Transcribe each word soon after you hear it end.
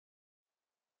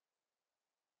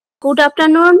Good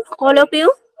afternoon all of you.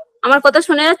 আমার কথা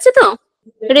শোনা যাচ্ছে তো?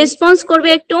 রেসপন্স করবে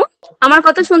একটু। আমার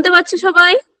কথা শুনতে পাচ্ছে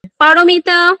সবাই?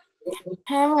 পারমিতা?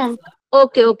 হ্যাঁ ম্যাম।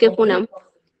 ওকে ওকে পুনাম।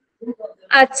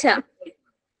 আচ্ছা,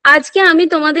 আজকে আমি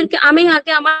তোমাদেরকে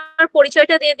আগে আমার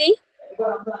পরিচয়টা দিয়ে দিই।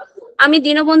 আমি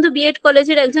দীনবন্ধু B.Ed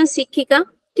কলেজের একজন শিক্ষিকা।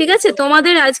 ঠিক আছে,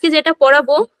 তোমাদের আজকে যেটা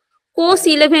পড়াবো course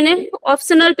 11-এর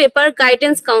optional paper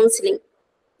guidance counselling.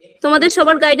 তোমাদের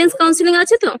সবার গাইডেন্স কাউন্সিলিং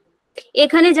আছে তো?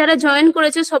 এখানে যারা জয়েন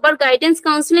করেছে সবার গাইডেন্স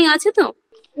কাউন্সিলিং আছে তো?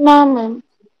 না ম্যাম।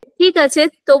 ঠিক আছে,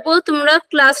 তবুও তোমরা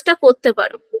ক্লাসটা করতে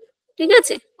পারো। ঠিক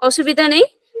আছে, অসুবিধা নেই,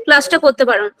 ক্লাসটা করতে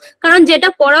পারো, কারণ যেটা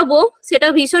পড়াবো সেটা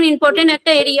ভীষণ ইম্পর্টেন্ট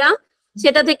একটা এরিয়া।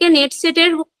 সেটা থেকে নেট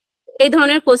সেটের এই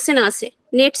ধরনের কোশ্চেন আসে,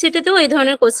 নেট সেটেতেও এই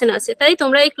ধরনের কোশ্চেন আসে, তাই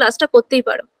তোমরা এই ক্লাসটা করতেই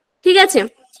পারো। ঠিক আছে,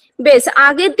 বেশ।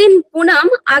 আগের দিন পুনাম,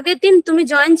 আগের দিন তুমি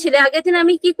জয়েন ছিলে, আগের দিন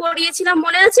আমি কি করিয়েছিলাম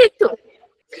মনে আছে একটু?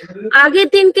 আগের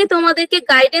দিনকে তোমাদেরকে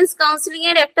গাইডেন্স কাউন্সিলিং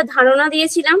এর একটা ধারণা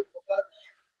দিয়েছিলাম,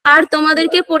 আর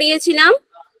তোমাদেরকে পড়িয়েছিলাম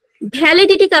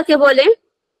ভ্যালিডিটি কাকে বলে,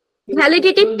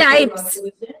 ভ্যালিডিটি টাইপস,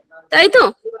 তাই তো?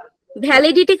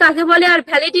 ভ্যালিডিটি কাকে বলে আর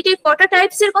ভ্যালিডিটির কটা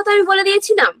টাইপস এর কথা আমি বলে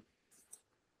দিয়েছিলাম,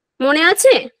 মনে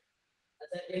আছে?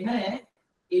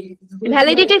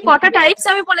 ভ্যালিডিটির কটা টাইপস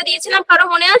আমি বলে দিয়েছিলাম, কারো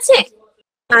মনে আছে?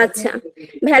 আচ্ছা,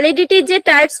 ভ্যালিডিটির যে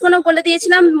টাইপস গুলো বলে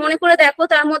দিয়েছিলাম মনে করে দেখো।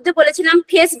 তার মধ্যে বলেছিলাম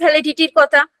ফেস ভ্যালিডিটির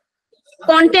কথা,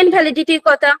 কন্টেন্ট ভ্যালিডিটির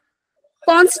কথা,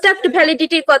 কনস্ট্রাক্ট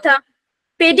ভ্যালিডিটির কথা,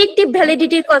 প্রেডিক্টিভ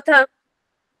ভ্যালিডিটির কথা,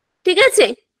 ঠিক আছে,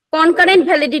 কনকারেন্ট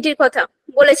ভ্যালিডিটির কথা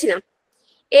বলেছিলাম।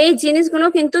 এই জিনিসগুলো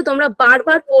কিন্তু তোমরা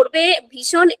বারবার পড়বে,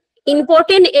 ভীষণ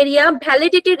ইম্পর্টেন্ট এরিয়া।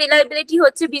 ভ্যালিডিটি রিলায়েবিলিটি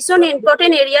হচ্ছে ভীষণ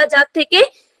ইম্পর্টেন্ট এরিয়া, যার থেকে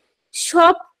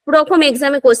সব রকম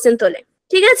এক্সামে কোশ্চেন তোলে।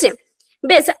 ঠিক আছে,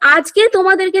 বেশ। আজকে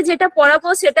তোমাদেরকে যেটা পড়াবো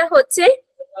সেটা হচ্ছে,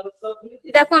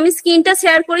 দেখো আমি স্ক্রিনটা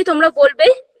শেয়ার করি, তোমরা বলবে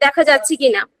দেখা যাচ্ছে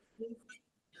কিনা।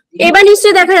 এবার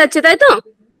নিশ্চয়ই দেখা যাচ্ছে, তাই তো?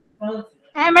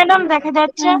 হ্যাঁ ম্যাডাম, দেখা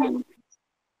যাচ্ছে।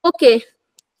 ওকে,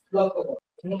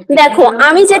 দেখো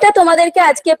আমি যেটা তোমাদেরকে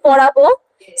আজকে পড়াবো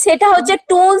সেটা হচ্ছে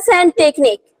টুলস এন্ড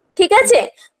টেকনিক। ঠিক আছে,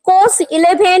 কোর্স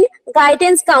 11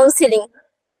 গাইডেন্স কাউন্সিলিং।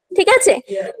 ঠিক আছে,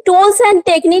 টুলস এন্ড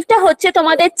টেকনিকটা হচ্ছে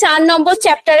তোমাদের 4 নম্বর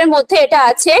চ্যাপ্টারের মধ্যে এটা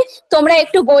আছে। তোমরা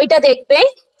একটু বইটা দেখবে,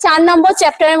 4 নম্বর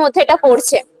চ্যাপ্টারের মধ্যে এটা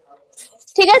পড়ছে।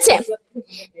 ঠিক আছে,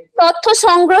 তথ্য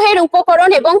সংগ্রহের উপকরণ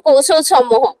এবং কৌশল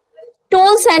সমূহ,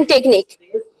 টুলস এন্ড টেকনিক।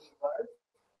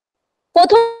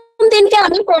 প্রথম দিনকে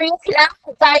আমি পড়িয়েছিলাম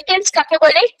গাইডেন্স কাকে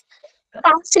বলে,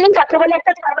 কাউন্সিলিং কাকে বলে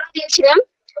একটা ধারণা দিয়েছিলাম।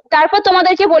 তারপর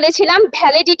তোমাদেরকে বলেছিলাম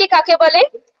ভ্যালিডিটি কাকে বলে,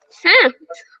 হ্যাঁ,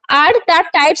 আর তার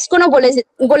টাইপস গুলো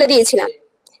বলে দিয়েছিলাম।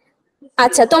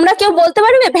 আচ্ছা, তোমরা কেউ বলতে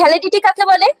পারবে ভ্যালিডিটি কাকে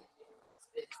বলে,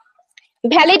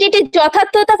 ভ্যালিডিটির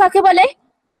যথার্থতা কাকে বলে?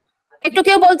 একটু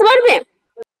কেউ বলতে পারবে?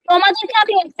 তোমাদেরকে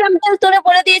আমি এক্সাম্পল তুলে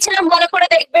বলে দিয়েছিলাম, মনে করে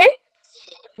দেখবে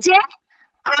যে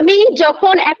আমি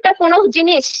যখন একটা কোনো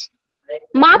জিনিস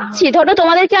মাপছি, ধরো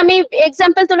তোমাদেরকে আমি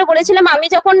এক্সাম্পল তুলে বলেছিলাম, আমি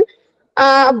যখন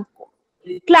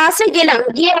ক্লাসে গেলাম,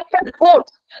 গিয়ে একটা বোর্ড,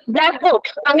 ব্ল্যাক বোর্ড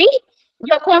আমি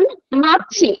যখন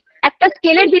মাপছি, একটা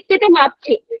স্কেলের ভিত্তিতে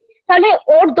মাপছি, তাহলে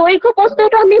ওর দৈর্ঘ্য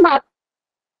প্রস্থটা আমি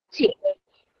মাপছি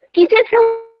কিসের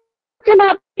সাহায্যে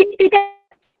মাপছি?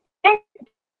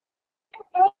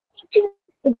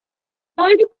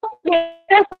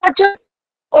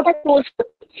 ওটা ক্লোজ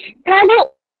করছি, তাহলে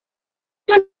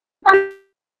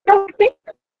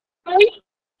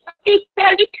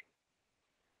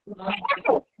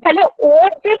তাহলে ওর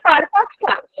যে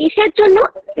পারপাসটা কিসের জন্য,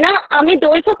 না আমি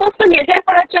দৈর্ঘ্য প্রস্থ মেজার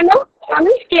করার জন্য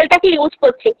আমি স্কেলটাকে ইউজ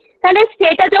করছি। তাহলে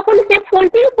সেটা যখন সে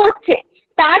ফুলফিল করছে,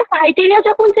 তার ক্রাইটেরিয়া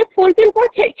যখন সে ফুলফিল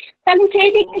করছে, তাহলে সেই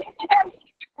দিক থেকে।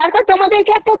 তারপর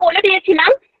তোমাদেরকে একটা বলে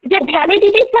দিয়েছিলাম যে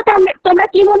ভ্যালিডিটির সাথে তোমরা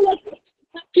কি মনে রাখবে,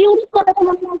 কিউরির কথাটা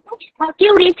মনে রাখবে,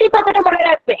 কিউরিসির কথাটা মনে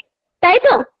রাখবে, তাই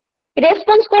তো?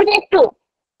 রেসপন্স করবে একটু।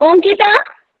 অঙ্কিতা,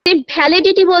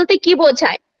 ভ্যালিডিটি বলতে কি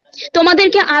বোঝায়?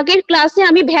 তোমাদেরকে আগের ক্লাসে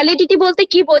আমি ভ্যালিডিটি বলতে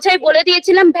কি বোঝায় বলে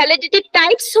দিয়েছিলাম, ভ্যালিডিটির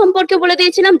টাইপস সম্পর্কে বলে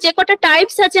দিয়েছিলাম, যে কটা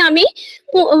টাইপস আছে আমি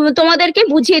তোমাদেরকে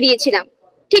বুঝিয়ে দিয়েছিলাম।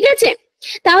 ঠিক আছে,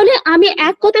 তাহলে আমি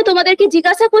এক কথা তোমাদেরকে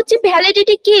জিজ্ঞাসা করছি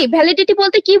ভ্যালিডিটি কি, ভ্যালিডিটি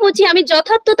বলতে কি বুঝি? আমি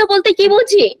যথার্থতা বলতে কি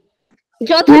বুঝি,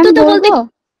 যথার্থতা বলতে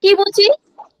কি বুঝি?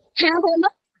 হ্যাঁ বলো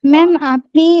ম্যাম।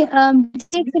 আপনি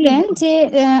দেখছিলেন যে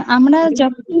আমরা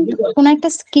যখন কোনো একটা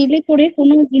স্কেলে করে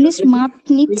কোনো জিনিস মাপ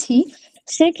নিচ্ছি,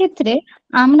 সেক্ষেত্রে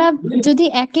আমরা যদি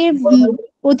একের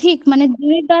অধিক মানে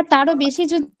 2 বা তারও বেশি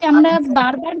যদি আমরা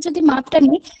বারবার যদি মাপটা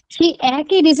নিই, সেই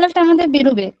একই রেজাল্ট আমাদের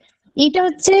বেরোবে। এটা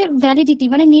হচ্ছে ভ্যালিডিটি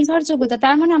মানে নির্ভরযোগ্যতা।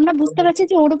 তার মানে আমরা বুঝতে পারছি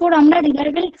যে ওর উপর আমরা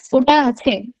রিলায়েবল ওটা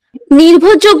আছে।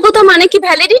 নির্ভরযোগ্যতা মানে কি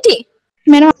ভ্যালিডিটি?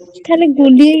 ম্যাডাম তাহলে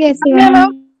গুলিয়ে গেছে।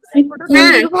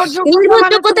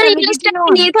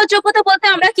 নির্ভরযোগ্যতা বলতে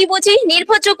আমরা কি বুঝি?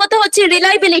 নির্ভরযোগ্যতা হচ্ছে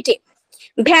রিলায়েবিলিটি।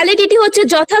 ভ্যালিডিটি হচ্ছে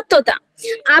যথার্থতা।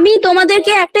 আমি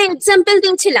তোমাদেরকে একটা এক্সাম্পল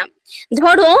দিয়েছিলাম,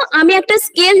 ধরো আমি একটা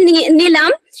স্কেল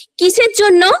নিলাম কিসের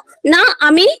জন্য, না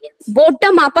আমি বোর্ডটা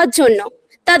মাপার জন্য,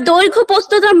 তার দৈর্ঘ্য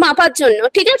প্রস্থতা মাপার জন্য,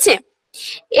 ঠিক আছে।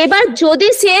 এবার যদি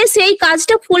সে সেই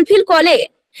কাজটা ফুলফিল করে,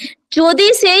 যদি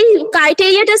সেই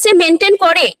ক্রাইটেরিয়াটা সে মেনটেন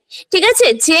করে, ঠিক আছে,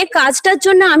 যে কাজটার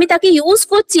জন্য আমি তাকে ইউজ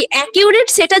করছি অ্যাকিউরেট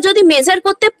সেটা যদি মেজার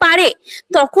করতে পারে,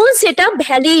 তখন সেটা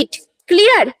ভ্যালিড।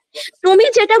 ক্লিয়ার? তুমি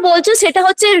যেটা বলছো সেটা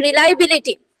হচ্ছে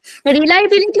রিলায়েবিলিটি।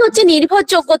 রিলায়েবিলিটি হচ্ছে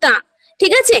নির্ভরযোগ্যতা,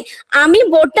 ঠিক আছে। আমি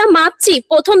বোর্ডটা মাপছি,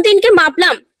 প্রথম দিনকে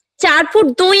মাপলাম 4 ফুট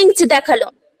 2 ইঞ্চ দেখালো,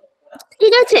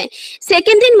 ঠিক আছে।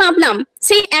 সেকেন্ড দিন মাপলাম,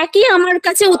 সেই একই আমার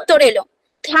কাছে উত্তর এলো।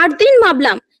 থার্ড দিন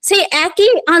মাপলাম, সেই একই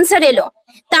আনসার এলো।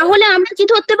 তাহলে আমরা কি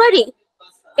ধরতে পারি?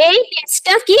 এই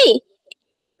টেস্টটা কি,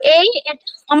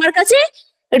 আমার কাছে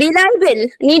রিলায়েবল,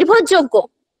 নির্ভরযোগ্য,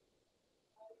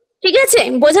 ঠিক আছে।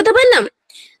 বোঝাতে পারলাম?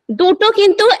 দুটো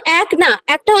কিন্তু এক না,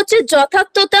 একটা হচ্ছে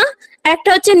যথার্থতা, একটা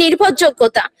হচ্ছে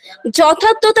নির্ভরযোগ্যতা।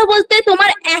 যথার্থতা বলতে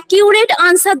তোমার অ্যাকিউরেট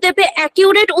আনসার দেবে,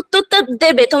 অ্যাকিউরেট উত্তরটা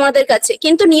দেবে তোমাদের কাছে,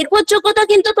 কিন্তু নির্ভরযোগ্যতা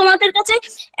কিন্তু তোমাদের কাছে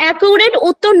অ্যাকিউরেট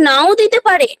উত্তর নাও দিতে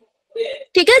পারে,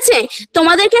 ঠিক আছে।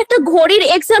 তোমাদেরকে একটা ঘড়ির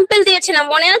এক্সাম্পল দিয়েছিলাম,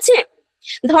 মনে আছে?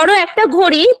 ধরো একটা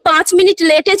ঘড়ি 5 মিনিট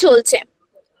লেটে চলছে,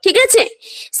 ঠিক আছে।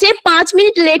 সে 5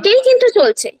 মিনিট লেটেই কিন্তু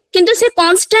চলছে, কিন্তু সে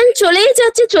কনস্ট্যান্ট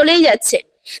চলেই যাচ্ছে।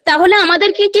 তাহলে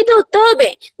আমাদেরকে কি ধরতে হবে?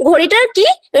 ঘড়িটা কি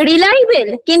রিলায়েবল,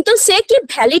 কিন্তু সে কি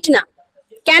ভ্যালিড না।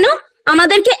 কেন?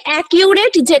 আমাদেরকে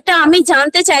অ্যাকিউরেট যেটা আমি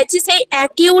জানতে চাইছি সেই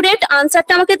অ্যাকিউরেট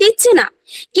আনসারটা আমাকে দিচ্ছে না,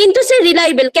 কিন্তু সে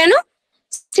রিলায়েবল। কেন?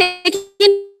 সে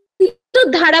কিন্তু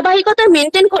ধারাবাহিকতা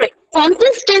মেনটেন করে,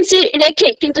 কনসিস্টেন্সি রেখে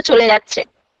কিন্তু চলে যাচ্ছে।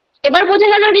 এবার বোঝা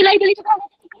গেল রিলায়েবিলিটি।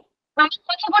 আমার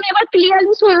কথাগুলো এবার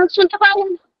ক্লিয়ারলি শুনতে পাওয়া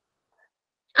গেল?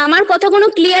 আমার কথাগুলো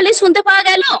ক্লিয়ারলি শুনতে পাওয়া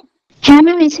গেল? হ্যাঁ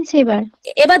ম্যাম, এসেছে এবার।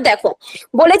 এবার দেখো,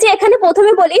 বলেছে এখানে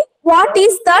প্রথমে বলি what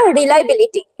is the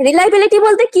reliability. Reliability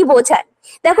বলতে কি বোঝায়?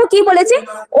 দেখো কি বলেছে,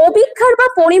 অভিক্ষার বা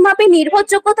পরিমাপের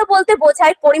নির্ভরযোগ্যতা বলতে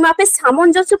বোঝায় পরিমাপের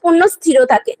সামঞ্জস্যপূর্ণ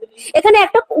স্থিরতাকে। এখানে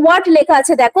একটা ওয়ার্ড লেখা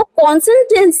আছে, দেখো,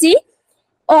 কনসিস্টেন্সি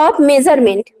অফ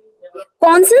মেজারমেন্ট।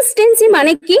 কনসিস্টেন্সি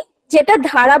মানে কি? যেটা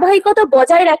ধারাবাহিকতা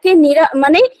বজায় রাখে,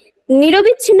 মানে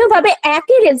নিরবিচ্ছিন্ন ভাবে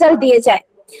একই রেজাল্ট দিয়ে যায়।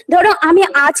 ধরো আমি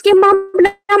আজকে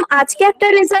মাপলাম, আজকে একটা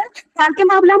রেজাল্ট, কালকে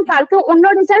মাপলাম, কালকে অন্য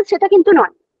রেজাল্ট, সেটা কিন্তু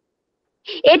নয়।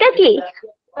 এটা কি,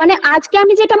 মানে আজকে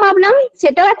আমি যেটা মাপলাম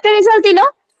সেটাও একটা রেজাল্ট দিল,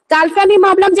 কালকে আমি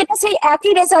মাপলাম যেটা সেই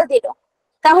একই রেজাল্ট দিল।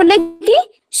 তাহলে কি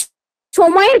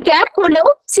সময়ের গ্যাপ হলেও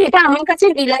সেটা আমার কাছে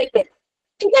রিলায়েবল,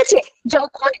 ঠিক আছে।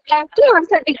 যখন একই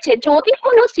আনসার দিচ্ছে, যদি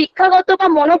কোনো শিক্ষাগত বা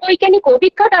মনোবৈজ্ঞানিক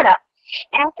অভিজ্ঞতা দ্বারা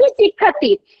একই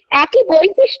শিক্ষার্থীর একই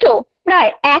বৈশিষ্ট্য প্রায়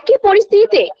একই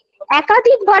পরিস্থিতিতে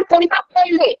একাধিকবার পরিমাপ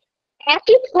করলে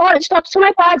একই ফল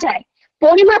সবসময় পাওয়া যায়,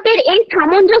 পরিমাপের এই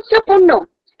সামঞ্জস্যপূর্ণ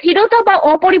স্থিরতা বা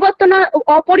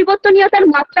অপরিবর্তনীয়তার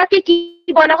মাত্রাকে কি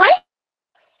বলা হয়?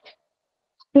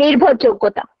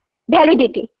 নির্ভরযোগ্যতা,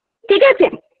 ভ্যালিডিটি, ঠিক আছে।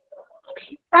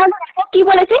 তাহলে কি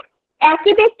বলেছে,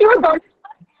 একই ব্যক্তি ও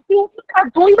শিক্ষা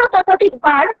 2 বা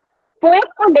ততোধিকবার প্রয়োগ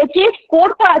করলে যে স্কোর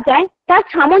পাওয়া যায় তার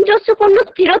সামঞ্জস্যপূর্ণ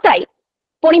স্থিরতাই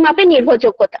পরিমাপের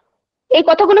নির্ভরযোগ্যতা। এই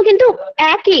কথাগুলো কিন্তু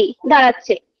একই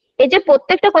দাঁড়াচ্ছে। এই যে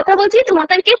প্রত্যেকটা কথা বলছি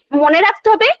তোমাদেরকে মনে রাখতে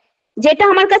হবে, যেটা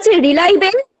আমার কাছে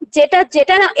রিলায়েবল,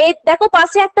 যেটা এই দেখো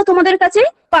পাশে একটা তোমাদের কাছে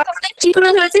চিত্র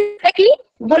রয়েছে, কি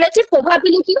বলেছে?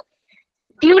 Probability,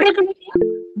 durability,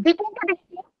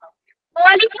 ডিপেন্ডেবিলিটি,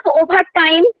 quality over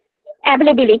time,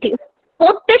 availability.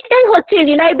 প্রত্যেকটাই হচ্ছে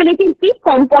রিলায়েবিলিটির কি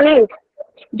কম্পোনেন্ট।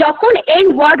 যখন এই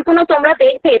ওয়ার্ড গুলো তোমরা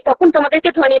দেখবে তখন তোমাদেরকে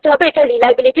ধরে নিতে হবে এটা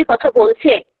রিলায়েবিলিটির কথা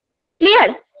বলছে।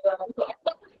 ক্লিয়ার?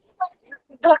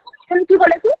 কি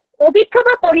বলেছে, অভিক্ষা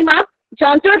বা পরিমাপ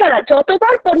যন্ত্র দ্বারা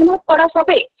যতবার পরিমাপ করা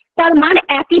হবে তার মান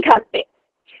একই থাকবে।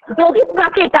 যদি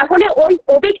থাকে তাহলে ওই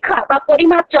অভিক্ষা বা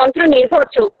পরিমাপ যন্ত্র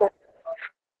নির্ভরযোগ্য।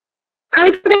 আমি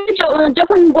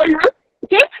যখন বললাম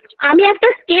যে আমি একটা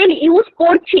স্কেল ইউজ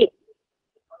করছি,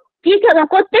 কি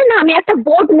করতে না, আমি একটা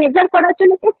বোর্ড মেজার করার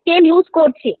জন্য একটা স্কেল ইউজ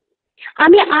করছি।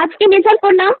 আমি আজকে মেজার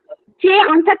করলাম, যে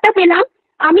আনসারটা পেলাম,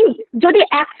 আমি যদি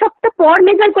 1 সপ্তাহ পর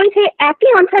মেজার করি সেই একই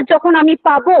আনসার যখন আমি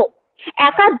পাবো,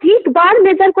 একাধিকবার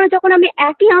মেজার করে যখন আমি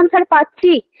একই আনসার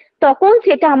পাচ্ছি, তখন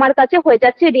সেটা আমার কাছে হয়ে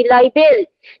যাচ্ছে রিলায়েবল।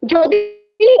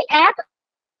 যদি এক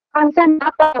আনসার না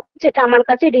পাই সেটা আমার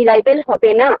কাছে রিলায়েবল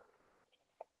হবে না।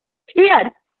 ক্লিয়ার?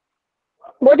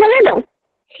 বোঝা গেল?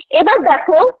 এবার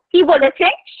দেখো কি বলেছে,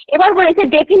 এবার বলেছে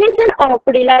ডেফিনিশন অফ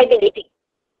রিলায়েবিলিটি।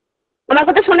 আমার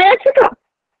কথা শোনা যাচ্ছে তো?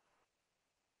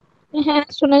 হ্যাঁ,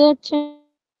 শোনা যাচ্ছে।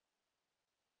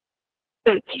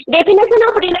 ডেফিনিশন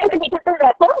অফ রিলায়েবিলিটি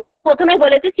দেখো, প্রথমে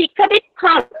বলেছে শিক্ষাবিদ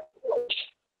খান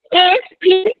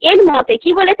এর মতে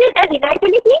কি বলেছে, the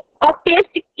reliability of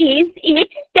test is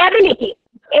it's stability.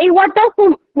 এই ওয়ার্ডটাও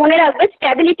খুব মনে রাখবে,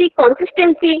 স্ট্যাবিলিটি,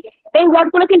 কনসিস্টেন্সি, এই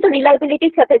ওয়ার্ডগুলো কিন্তু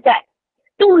রিলায়েবিলিটির সাথে যায়।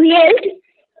 Two yield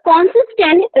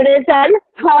consistent result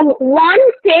from one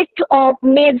set of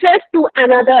measures to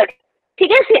another,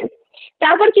 ঠিক আছে।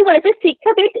 তারপর কি বলেছে,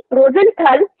 শিক্ষাবিদ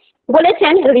রোজেনথাল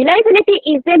বলেছেন reliability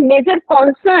is a major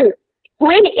concern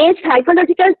when a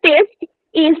psychological test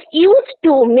is used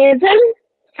to measure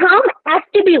some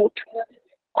attribute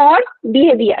or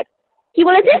behavior, কি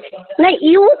বলেছে না,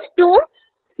 used to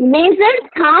measure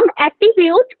some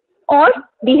attribute or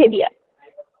behavior,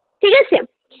 ঠিক আছে।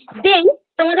 দেন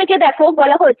তোমাদেরকে দেখো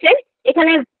বলা হচ্ছে,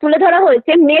 এখানে তুলে ধরা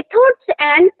হয়েছে methods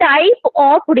and type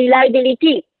of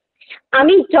reliability.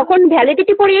 আমি যখন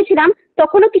ভ্যালিডিটি পড়িয়েছিলাম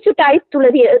তখনও কিছু টাইপ তুলে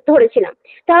ধরেছিলাম,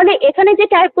 তাহলে এখানে যে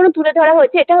টাইপগুলো তুলে ধরা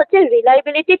হয়েছে এটা হচ্ছে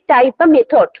রিলায়েবিলিটির টাইপ বা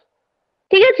মেথড,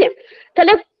 ঠিক আছে।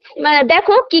 তাহলে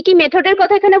দেখো কি কি মেথডের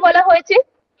কথা এখানে বলা হয়েছে।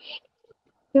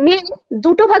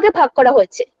 দুটো ভাগে ভাগ করা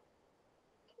হয়েছে,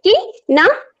 কি না,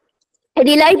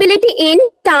 reliability in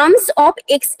terms of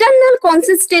external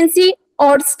consistency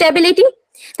or stability।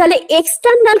 তাহলে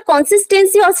এক্সটার্নাল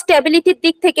কনসিস্টেন্সি আর স্টেবিলিটির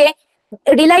দিক থেকে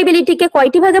রিলায়েবিলিটিকে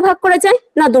কয়টি ভাগে ভাগ করা যায়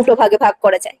না, দুটো ভাগে ভাগ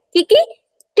করা যায়। কি কি,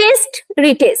 টেস্ট,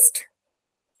 রিটেস্ট,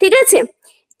 ঠিক আছে।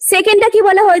 সেকেন্ডটা কি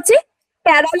বলা হয়েছে,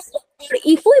 parallel or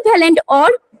equivalent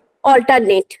or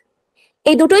alternate.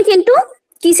 এই দুটোই কিন্তু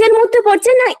কিসের মধ্যে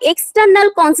পড়ছে না, এক্সটার্নাল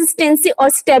কনসিস্টেন্সি অর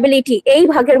স্টেবিলিটি, এই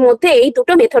ভাগের মধ্যে এই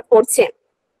দুটো মেথড পড়ছে।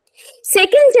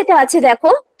 সেকেন্ড যেটা আছে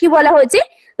দেখো কি বলা হয়েছে,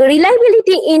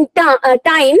 reliability in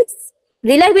Times,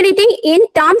 reliability in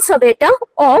terms of এটা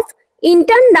অফ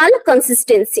ইন্টারনাল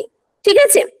কনসিস্টেন্সি, ঠিক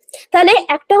আছে। তাহলে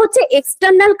একটা হচ্ছে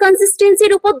এক্সটার্নাল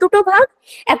কনসিস্টেন্সির উপর দুটো ভাগ,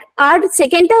 আর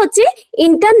সেকেন্ডটা হচ্ছে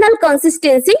ইন্টারনাল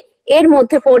কনসিস্টেন্সি, এর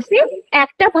মধ্যে পড়ছে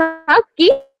একটা ভাগ, কি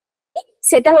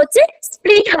সেটা হচ্ছে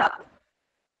স্প্লিট হাব,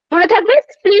 মনে থাকবে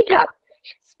স্প্লিট হাব।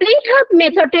 স্প্লিট হাব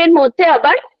মেথডের মধ্যে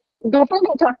আবার দুটো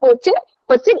মেথড পড়ছে,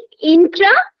 হচ্ছে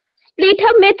ইন্ট্রা স্প্লিট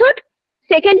হাব মেথড,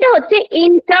 সেকেন্ডটা হচ্ছে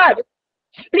inter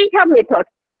split hub method.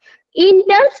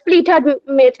 Inter split hub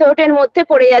মেথডের মধ্যে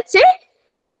পড়ে যাচ্ছে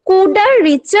কুডার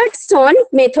রিচার্ডসন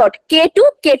মেথড, K2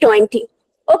 K20।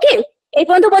 ওকে, এই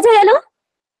পর্যন্ত বোঝা গেল,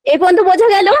 এই পর্যন্ত বোঝা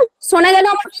গেল, শোনা গেল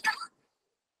আমার কথা,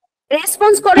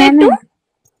 রেসপন্স করো একটু।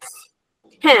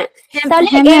 হ্যাঁ, তাহলে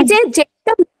এই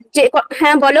যে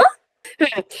হ্যাঁ বলো,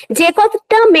 যে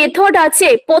কতটা মেথড আছে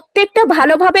প্রত্যেকটা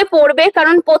ভালোভাবে পড়বে,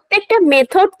 কারণ প্রত্যেকটা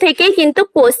মেথড থেকে কিন্তু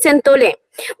কোশ্চেন তোলে।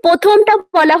 প্রথমটা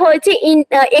বলা হয়েছে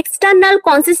এক্সটার্নাল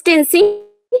কনসিস্টেন্সি,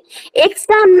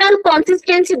 এক্সটার্নাল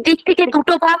কনসিস্টেন্সির দিক থেকে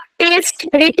দুটো ভাগ, টেস্ট,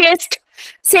 রিটেস্ট।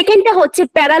 সেকেন্ডটা হচ্ছে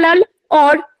parallel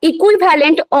or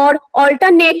equivalent or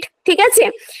alternate, ঠিক আছে।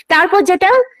 তারপর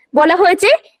যেটা বলা হয়েছে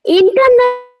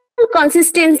ইন্টারনাল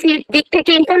কনসিস্টেন্সির দিক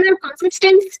থেকে, ইন্টারনাল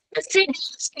কনসিস্টেন্সি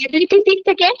স্টেবিলিটির দিক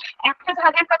থেকে একটা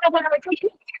ভাগের কথা বলা হয়েছে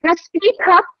না, স্প্লিট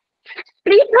হাব।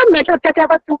 স্প্লিট হাব মেথডটাকে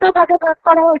আবার দুটো ভাগে ভাগ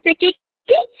করা হয়েছে, কি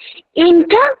কি,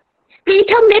 ইন্টার স্প্লিট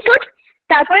হাব মেথড,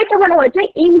 তারপরে এটা বলা হয়েছে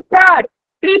ইন্টার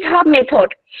স্প্লিট হাব মেথড।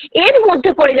 এর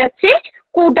মধ্যে পড়ে যাচ্ছে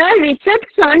কুডার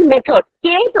রিচার্ডসন মেথড,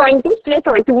 K20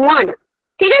 K21,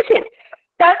 ঠিক আছে।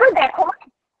 তারপর দেখো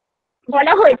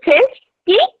বলা হয়েছে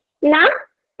কি না,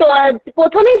 তো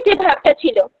প্রথমে যে ভাগটা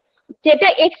ছিল যেটা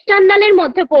এক্সটার্নালের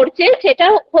মধ্যে পড়ছে সেটা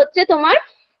হচ্ছে তোমার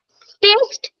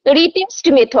টেস্ট রিটেস্ট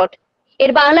মেথড,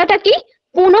 এর বাংলাটা কি,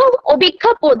 পুনঃ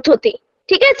অভিক্ষা পদ্ধতি,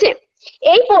 ঠিক আছে।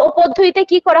 এই পদ্ধতিতে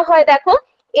কি করা হয় দেখো,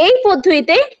 এই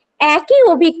পদ্ধতিতে একই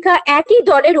অভিক্ষা একই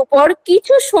দলের উপর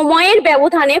কিছু সময়ের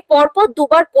ব্যবধানে পরপর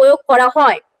দুবার প্রয়োগ করা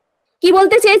হয়। কি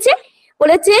বলতে চেয়েছে,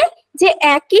 বলেছে যে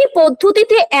একই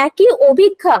পদ্ধতিতে একই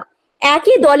অভিক্ষা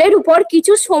একই দলের উপর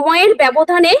কিছু সময়ের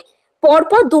ব্যবধানে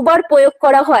পরপর দুবার প্রয়োগ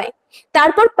করা হয়।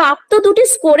 তারপর প্রাপ্ত দুটি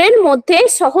স্কোরের মধ্যে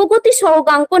সহগতি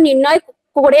সহগাঙ্ক নির্ণয়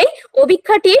করে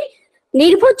অভিক্ষাটির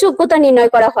নির্ভরযোগ্যতা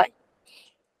নির্ণয় করা হয়।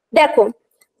 দেখো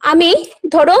আমি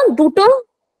ধরো দুটো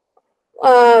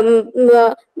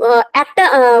একটা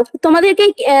তোমাদেরকে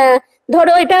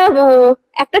ধরো এটা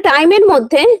একটা টাইমের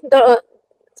মধ্যে,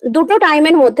 দুটো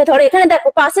টাইমের মধ্যে ধরো এখানে দেখো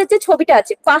পাশের যে ছবিটা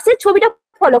আছে, পাশের ছবিটা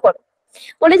ফলো করো।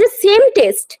 বলে যে same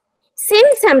test same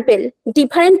sample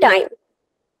different time,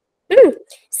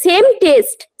 same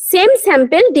test same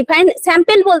sample different,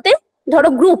 sample বলতে ধরো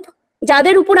গ্রুপ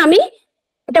যাদের উপর আমি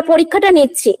এটা পরীক্ষাটা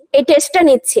নিচ্ছি, এই টেস্টটা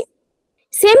নিচ্ছি।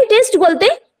 সেম টেস্ট বলতে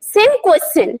সেম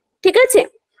কোয়েশ্চেন, ঠিক আছে,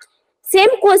 সেম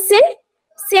কোয়েশ্চেন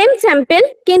সেম স্যাম্পল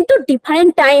কিন্তু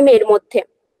ডিফারেন্ট টাইমের মধ্যে।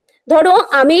 ধরো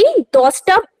আমি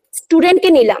 10টা স্টুডেন্টকে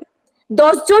নিলাম,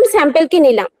 10 জন স্যাম্পলকে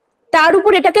নিলাম, তার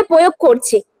উপর এটাকে প্রয়োগ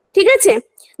করছি, ঠিক আছে।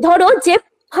 ধরো যে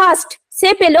ফার্স্ট সে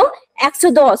পেলো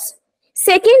 110,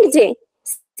 সেকেন্ড যে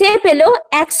সে পেলো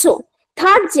 100,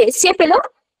 থার্ড যে সে পেলো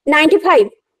 95,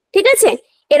 ঠিক আছে।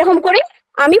 এরকম করে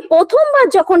আমি প্রথমবার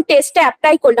যখন টেস্টটা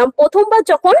অ্যাপ্লাই করলাম, প্রথমবার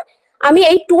যখন আমি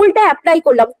এই টুলটা অ্যাপ্লাই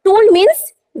করলাম, টুল মিন্স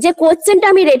যে কোশ্চেনটা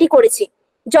আমি রেডি করেছি,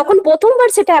 যখন প্রথমবার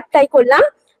সেটা অ্যাপ্লাই করলাম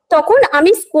তখন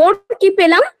আমি স্কোর কি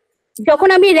পেলাম, যখন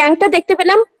আমি র্যাঙ্কটা দেখতে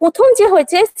পেলাম, প্রথম যে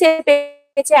হয়েছে সে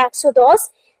পেয়েছে 110,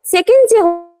 সেকেন্ড যে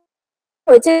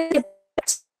হয়েছে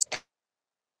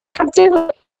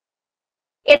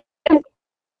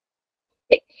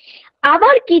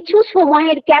আবার কিছু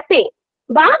সময়ের গ্যাপে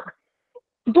বা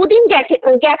দুদিন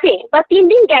গ্যাপে বা 3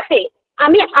 দিন গ্যাপে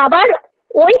আমি আবার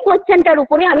ওই কোশ্চেনটার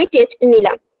উপরে আমি টেস্ট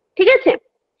নিলাম, ঠিক আছে?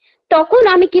 তখন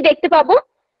আমি কি দেখতে পাবো,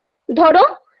 ধরো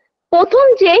প্রথম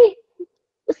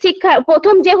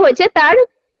যে হয়েছে তার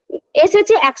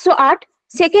এসেছে 108,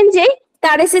 সেকেন্ড যে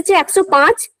তার এসেছে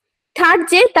 105, থার্ড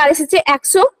যে তার এসেছে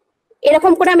 100,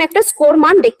 এরকম করে আমি একটা স্কোর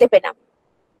মান দেখতে পেলাম,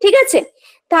 ঠিক আছে?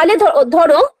 তাহলে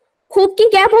ধরো খুব কি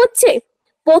গ্যাপ হচ্ছে,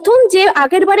 প্রথম যে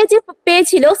আগের বারে যে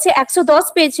পেয়েছিল সে 110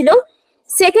 পেয়েছিল,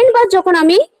 সেকেন্ড বার যখন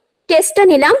আমি টেস্টটা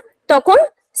নিলাম তখন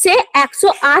সে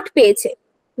 108 পেয়েছে,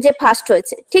 যে ফার্স্ট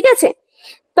হয়েছে, ঠিক আছে?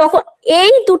 তখন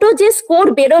এই দুটো যে স্কোর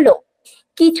বেরোলো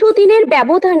কিছু দিনের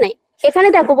ব্যবধানে, এখানে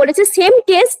দেখো বলেছে সেম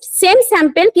টেস্ট সেম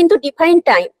স্যাম্পল কিন্তু ডিফারেন্ট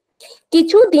টাইম,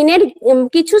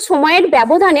 কিছু সময়ের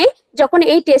ব্যবধানে যখন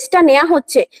এই টেস্টটা নেওয়া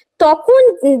হচ্ছে তখন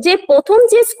যে প্রথম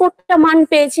যে স্কোরটা মান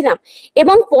পেয়েছিলাম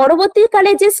এবং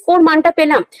পরবর্তীকালে যে স্কোর মানটা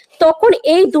পেলাম, তখন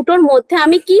এই দুটোর মধ্যে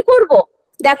আমি কি করব,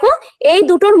 দেখো এই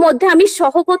দুটোর মধ্যে আমি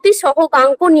সহগতি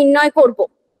সহগাঙ্ক নির্ণয় করব,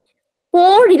 কো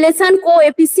রিলেশন কো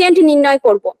এফিসিয়েন্ট নির্ণয়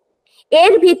করব।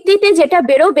 এর ভিত্তিতে যেটা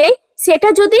বেরোবে সেটা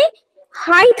যদি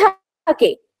হাই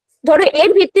থাকে, ধরো এর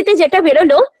ভিত্তিতে যেটা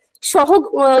বেরোলো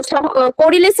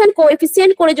কোরিলেশন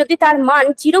কোএফিসিয়েন্ট করে যদি তার মান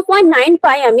 0.9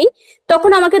 পাই আমি,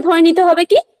 তখন আমাকে ধরে নিতে হবে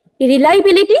কি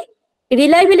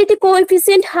রিলায়েবিলিটি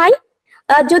কোএফিসিয়েন্ট হাই।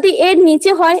 আর যদি এর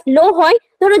নিচে হয়, লো হয়,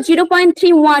 ধরো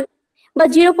 0.31 বা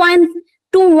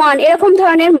 0.21 এরকম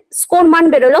ধরনের স্কোর মান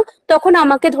বেরোলো, তখন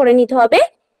আমাকে ধরে নিতে হবে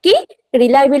কি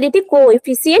রিলায়েবিলিটি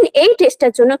কোএফিসিয়েন্ট এই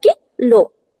টেস্টটার জন্য কি লো।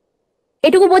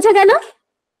 এটুকু বোঝা গেল?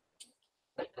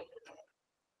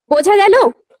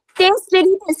 টেস্ট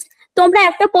রিটেস্ট, তোমরা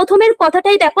একটা প্রথমের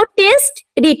কথাটাই দেখো, টেস্ট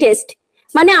রিটেস্ট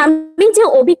মানে আমি যে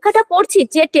অভিজ্ঞতা করছি,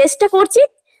 যে টেস্টটা করছি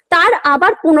তার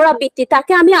আবার পুনরাবৃত্তি,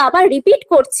 তাকে আমি আবার রিপিট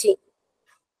করছি,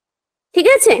 ঠিক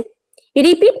আছে?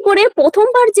 রিপিট করে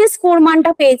প্রথমবার যে স্কোর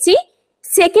মানটা পেয়েছি,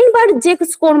 সেকেন্ড বার যে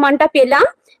স্কোর মানটা পেলাম,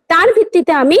 তার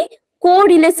ভিত্তিতে আমি কো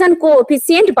রিলেশন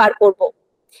কোএফিসিয়েন্ট বার করব।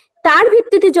 তার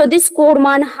ভিত্তিতে যদি স্কোর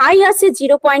মান হাই আসে,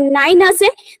 0.9 আসে,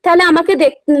 তাহলে আমাকে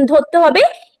ধরতে হবে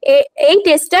এই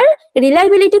টেস্টার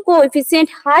রিলায়েবিলিটি কোএফিসিয়েন্ট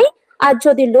হাই, আর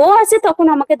যদি লো আসে তখন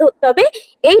আমাকে ধরতে হবে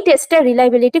এই টেস্টার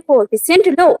রিলায়েবিলিটি কোএফিসিয়েন্ট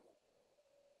লো।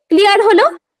 ক্লিয়ার হলো?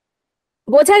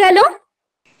 বোঝা গেল?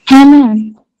 হ্যাঁ ম্যাম।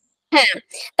 হ্যাঁ,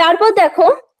 তারপর দেখো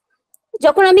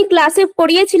যখন আমি ক্লাসে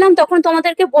পড়িয়েছিলাম তখন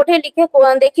তোমাদেরকে বোর্ডে লিখে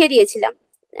দেখিয়ে দিয়েছিলাম।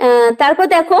 তারপর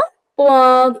দেখো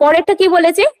পরেরটা কি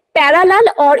বলেছে, parallel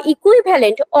or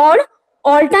equivalent or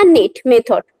alternate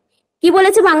method. কি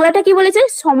বলেছে, বাংলাটা কি বলেছে,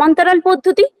 সমান্তরাল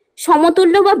পদ্ধতি,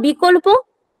 সমতুল্য বা বিকল্প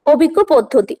অভিজ্ঞ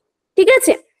পদ্ধতি, ঠিক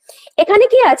আছে? এখানে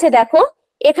কি আছে দেখো,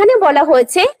 এখানে বলা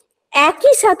হয়েছে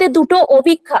একই সাথে দুটো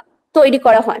অভিক্ষা তৈরি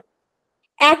করা হয়,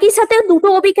 একই সাথে দুটো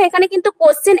অভিক্ষা, এখানে কিন্তু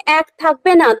কোশ্চেন এক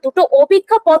থাকবে না, দুটো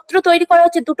অভিক্ষা পত্র তৈরি করা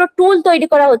হচ্ছে, দুটো টুল তৈরি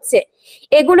করা হচ্ছে,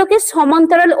 এগুলোকে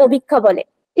সমান্তরাল অভিক্ষা বলে,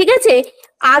 ঠিক আছে?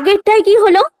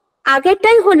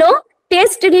 আগেরটাই হলো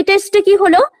টেস্ট রিটেস্টে কি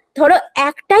হলো, ধরো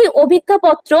একটাই অভিক্ষা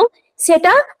পত্র,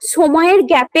 সেটা সময়ের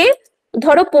গ্যাপে,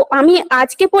 ধরো আমি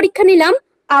আজকে পরীক্ষা নিলাম,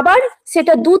 আবার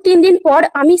সেটা 2-3 দিন পর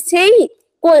আমি সেই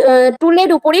টুলের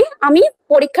উপরই আমি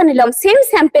পরীক্ষা নিলাম, সেম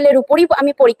স্যাম্পেলের উপরই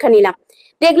আমি পরীক্ষা নিলাম,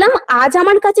 দেখলাম আজ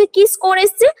আমার কাছে কি স্কোর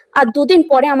এসছে আর 2 দিন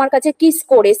পরে আমার কাছে কি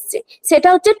স্কোর এসছে, সেটা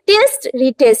হচ্ছে টেস্ট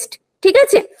রিটেস্ট, ঠিক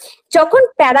আছে? যখন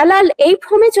প্যারালাল এই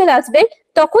ফর্মে চলে আসবে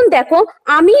তখন দেখো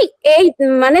আমি এই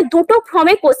মানে দুটো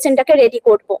ফর্মে কোশ্চেনটাকে রেডি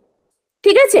করব,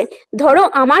 ঠিক আছে? ধরো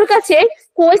আমার কাছে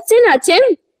কোশ্চেন আছে,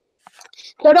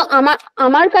 ধরো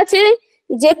আমার কাছে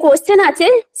যে কোশ্চেন আছে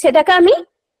সেটাকে আমি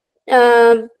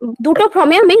দুটো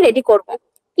ফর্মে আমি রেডি করব,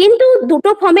 কিন্তু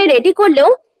দুটো ফর্মে রেডি করলেও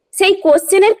সেই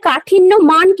কোশ্চেনের কাঠিন্য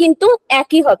মান কিন্তু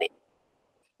একই হবে,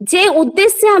 যে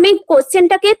উদ্দেশ্যে আমি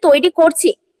কোশ্চেনটাকে তৈরি করছি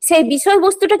সেই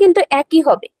বিষয়বস্তুটা কিন্তু একই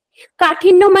হবে,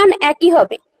 কাঠিন্য মান একই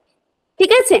হবে,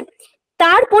 ঠিক আছে?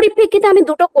 তার পরিপ্রেক্ষিতে আমি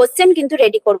দুটো কোশ্চেন কিন্তু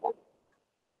রেডি করব,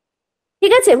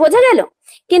 ঠিক আছে? বোঝা গেল?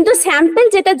 কিন্তু স্যাম্পল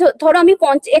যেটা ধরো আমি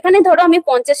এখানে ধরো আমি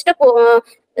 50টা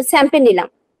স্যাম্পল নিলাম,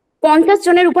 50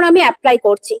 জনের উপর আমি অ্যাপ্লাই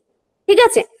করছি, ঠিক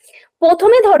আছে?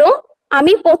 প্রথমে ধরো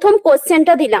আমি প্রথম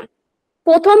কোশ্চেনটা দিলাম,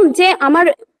 প্রথম যে আমার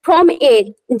ফ্রম এ,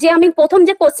 যে আমি প্রথম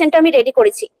যে কোশ্চেনটা আমি রেডি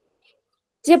করেছি,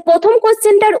 যে প্রথম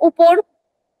কোশ্চেনটার উপর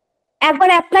একবার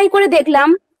অ্যাপ্লাই করে দেখলাম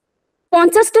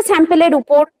 50টা স্যাম্পেলের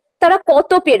উপর তারা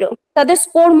কত পেলো, তাদের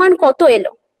স্কোর মান কত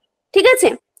এলো, ঠিক আছে।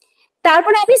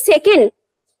 তারপরে আমি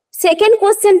সেকেন্ড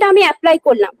কোশ্চেনটা আমি অ্যাপ্লাই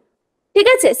করলাম, ঠিক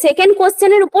আছে। সেকেন্ড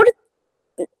কোশ্চেনের উপর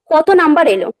কত নাম্বার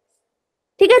এলো,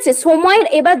 ঠিক আছে। সময়ের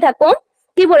এবার দেখো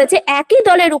কি বলেছে, একই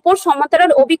দলের উপর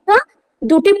সমান্তরাল অভিক্ষা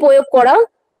দুটি প্রয়োগ করা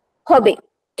হবে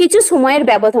কিছু সময়ের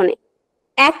ব্যবধানে।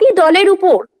 একই দলের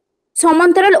উপর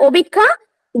সমান্তরাল অভিক্ষা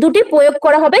দুটি প্রয়োগ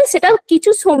করা হবে, সেটা কিছু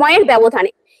সময়ের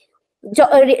ব্যবধানে।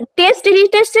 টেস্ট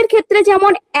রিটেস্টের ক্ষেত্রে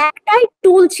যেমন একটাই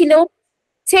টুল ছিল,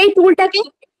 সেই টুলটাকে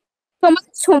তোমার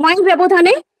সময়ের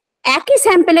ব্যবধানে একই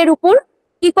স্যাম্পেলের উপর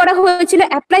কি করা হয়েছিল,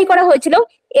 অ্যাপ্লাই করা হয়েছিল।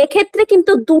 এক্ষেত্রে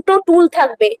কিন্তু দুটো টুল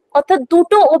থাকবে, অর্থাৎ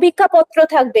দুটো অভিজ্ঞাপত্র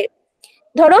থাকবে।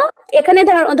 ধরো এখানে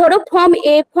ধরো ফর্ম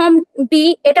এ ফর্ম বি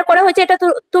এটা করা হয়েছে, এটা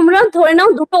তোমরা ধরে নাও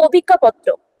দুটো অভিজ্ঞাপত্র।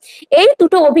 এই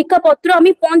দুটো অভিজ্ঞাপত্র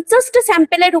আমি 50টা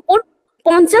স্যাম্পেলের উপর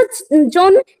 50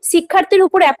 জন শিক্ষার্থীর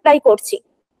উপর অ্যাপ্লাই করছি,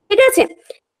 ঠিক আছে,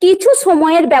 কিছু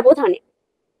সময়ের ব্যবধানে।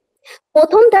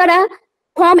 প্রথম তারা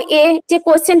ফর্ম এ যে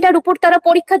কোশ্চেনটার উপর তারা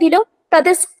পরীক্ষা দিল,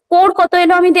 তাদের স্কোর কত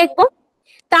এলো আমি দেখব।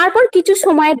 তারপর কিছু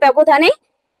সময়ের ব্যবধানে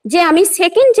যে আমি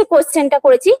সেকেন্ড যে কোশ্চেনটা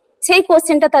করেছি সেই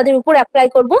কোশ্চেনটা তাদের উপর অ্যাপ্লাই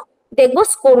করব, দেখব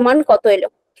স্কোর মান কত এলো।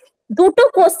 দুটো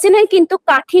কোশ্চেনের কিন্তু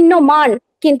কাঠিন্য মান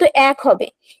কিন্তু এক হবে।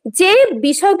 যে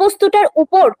বিষয়বস্তুটার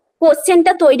উপর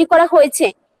কোশ্চেনটা তৈরি করা হয়েছে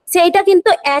সেইটা কিন্তু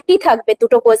একই থাকবে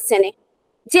দুটো কোশ্চেনে।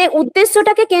 যে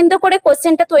উদ্দেশ্যটাকে কেন্দ্র করে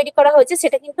কোশ্চেনটা তৈরি করা হয়েছে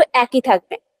সেটা কিন্তু একই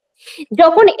থাকবে।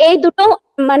 যখন এই দুটো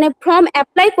মানে ফর্ম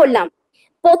অ্যাপ্লাই করলাম,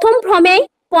 প্রথম ফর্মে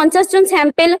 50 জন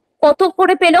স্যাম্পেল কত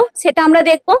করে পেলো সেটা আমরা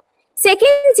দেখবো।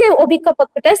 সেকেন্ড যে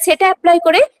অভিজ্ঞতাপত্রটা সেটা অ্যাপ্লাই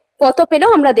করে কত পেলো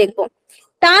আমরা দেখবো।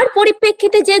 তার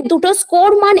পরিপ্রেক্ষিতে যে দুটো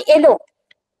স্কোর মান এলো,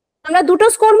 আমরা দুটো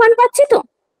স্কোর মান পাচ্ছি তো,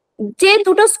 যে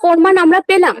দুটো স্কোর মান আমরা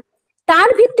পেলাম তার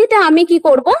ভিত্তিতে আমি কি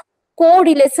করব,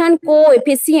 কোরিলেশন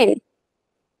কোএফিসিয়েন্ট,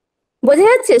 বোঝা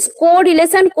যাচ্ছে,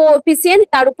 কোরিলেশন কোএফিসিয়েন্ট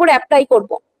তার উপর অ্যাপ্লাই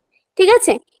করব, ঠিক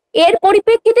আছে। এর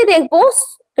পরিপ্রেক্ষিতে দেখবো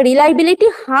রিলায়েবিলিটি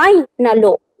হাই না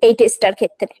লো এই টেস্টার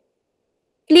ক্ষেত্রে।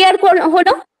 ক্লিয়ার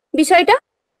হলো বিষয়টা?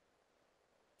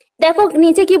 দেখো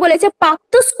নিচে কি বলেছে,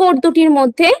 প্রাপ্ত স্কোর দুটির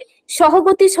মধ্যে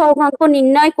সহগতি সহগাঙ্ক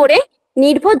নির্ণয় করে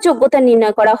নির্ভরযোগ্যতা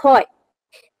নির্ণয় করা হয়।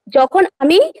 যখন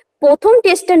আমি প্রথম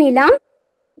টেস্টটা নিলাম,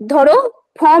 ধরো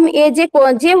ফর্ম এ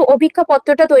যে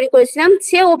অভিজ্ঞাপত্রটা তৈরি করেছিলাম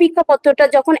সে অভিজ্ঞাপত্রটা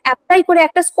যখন অ্যাপ্লাই করে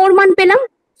একটা স্কোর মান পেলাম,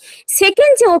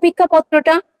 সেকেন্ড যে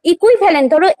অভিজ্ঞাপত্রটা ইকুইভ্যালেন্ট,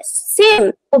 ধরো সেম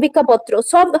অভিজ্ঞাপত্র,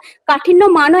 সব কাঠিন্য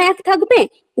মানও এক থাকবে,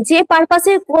 যে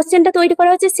পারপাসে কোশ্চেনটা তৈরি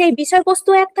করা হয়েছে সেই বিষয়বস্তু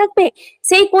এক থাকবে,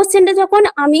 সেই কোশ্চেনটা যখন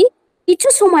আমি কিছু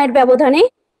সময়ের ব্যবধানে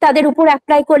তাদের উপর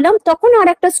অ্যাপ্লাই করলাম তখন আর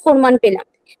একটা স্কোর মান পেলাম।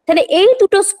 তাহলে এই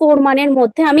দুটো স্কোর মানের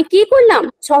মধ্যে আমি কি করলাম,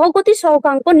 সহগতি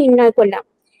সহগাঙ্ক নির্ণয় করলাম,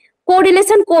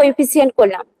 কোরিলেশন কোএফিসিয়েন্ট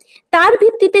করলাম। তার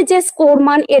ভিত্তিতে যে স্কোর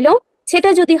মান এলো সেটা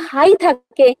যদি হাই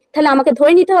থাকে তাহলে আমাকে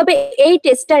ধরে নিতে হবে এই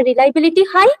টেস্টটার রিলায়েবিলিটি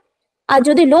হাই, আর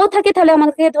যদি লো থাকে তাহলে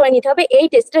আমাকে ধরে নিতে হবে এই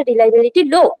টেস্টটার রিলায়েবিলিটি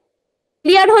লো।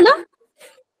 ক্লিয়ার হলো?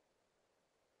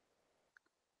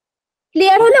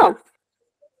 ক্লিয়ার হলো?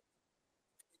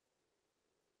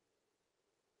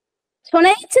 শোনা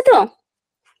যাচ্ছে তো?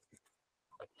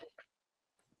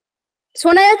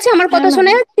 শোনা যাচ্ছে আমার কথা?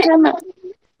 শোনা যাচ্ছে?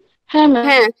 হ্যাঁ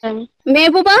হ্যাঁ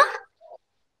মেহবুবা,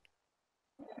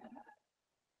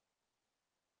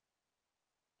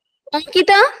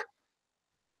 অঙ্কিতা,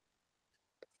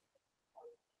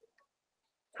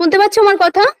 শুনতে পাচ্ছ আমার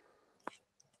কথা?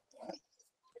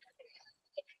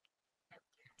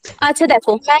 আচ্ছা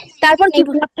দেখো তারপর কি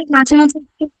মাঝে মাঝে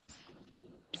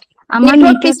আমার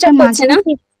নেটওয়ার্ক নেটওয়ার্কটা ডিস্টার্ব মাঝে করছে না?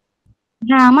 মাঝে,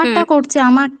 হ্যাঁ আমারটা করছে,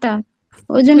 আমারটা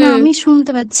ওই জন্য আমি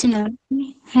শুনতে পাচ্ছি না।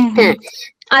 হ্যাঁ হ্যাঁ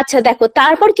আচ্ছা দেখো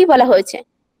তারপর কি বলা হয়েছে,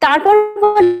 তারপর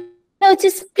বলা হচ্ছে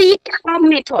স্প্লিট হাফ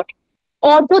মেথড,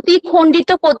 অর্ধ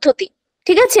দ্বিখণ্ডিত পদ্ধতি,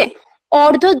 ঠিক আছে,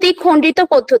 অর্ধ দ্বিখণ্ডিত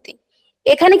পদ্ধতি।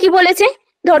 এখানে কি বলেছে,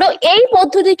 ধরো এই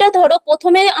পদ্ধতিটা, ধরো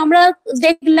প্রথমে আমরা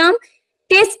দেখলাম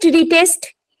টেস্ট রিটেস্ট,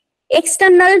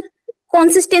 এক্সটার্নাল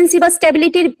কনসিস্টেন্সি বা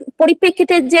স্টেবিলিটির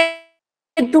পরিপ্রেক্ষিতে যে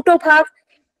দুটো ভাগ,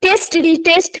 টেস্ট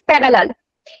রিটেস্ট প্যারালাল,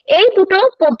 এই দুটো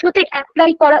পদ্ধতি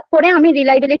অ্যাপ্লাই করে আমি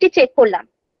রিলায়েবিলিটি চেক করলাম,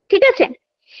 ঠিক আছে।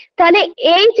 তাহলে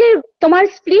এই যে তোমার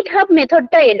স্প্লিট হাফ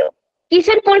মেথডটা এলো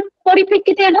কিসের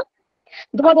পরিপ্রেক্ষিতে এলো,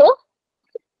 ধরো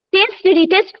টেস্ট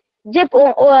রিটেস্ট যে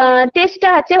টেস্টটা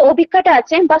আছে, অভিজ্ঞতা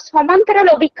আছে বা সমান্তরাল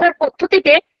অভিজ্ঞার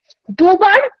পদ্ধতিতে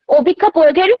দুবার অভিজ্ঞা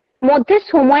প্রয়োগের মধ্যে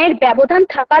সময়ের ব্যবধান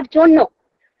থাকার জন্য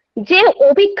যে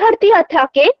অভিজ্ঞার্থী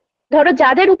থাকে, ধরো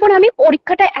যাদের উপর আমি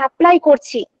পরীক্ষাটা অ্যাপ্লাই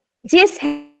করছি, যে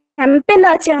স্যাম্পেল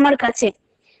আছে আমার কাছে,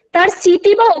 তার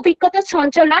স্মৃতি বা অভিজ্ঞতার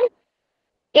সঞ্চালন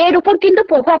এর উপর কিন্তু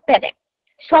প্রভাব ফেলে।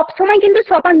 সবসময় কিন্তু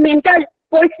সবার মেন্টাল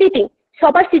পরিস্থিতি,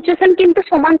 সবার সিচুয়েশন কিন্তু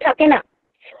সমান থাকে না।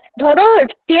 ধরো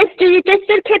টেস্ট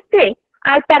রিটেস্টের ক্ষেত্রে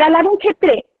আর প্যারালালের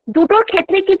ক্ষেত্রে দুটোর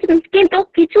ক্ষেত্রে কিন্তু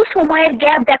কিছু সময়ের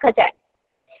গ্যাপ দেখা যায়।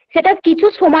 সেটা কিছু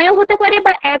সময়ও হতে পারে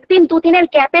বা একদিন দুদিনের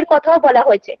গ্যাপের কথাও বলা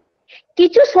হয়েছে।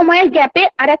 কিছু সময়ের গ্যাপে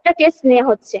আর একটা টেস্ট নেওয়া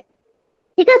হচ্ছে,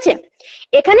 ঠিক আছে।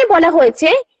 এখানে বলা হয়েছে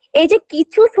এই যে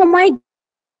কিছু সময়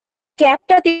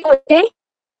গ্যাপটা দেওয়া হচ্ছে,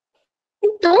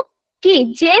 কিন্তু কি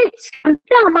যে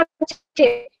আমার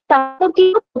তারও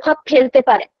কিন্তু প্রভাব ফেলতে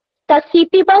পারে, তার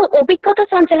স্মৃতি বা অভিজ্ঞতা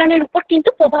সঞ্চালনের উপর কিন্তু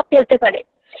প্রভাব ফেলতে পারে।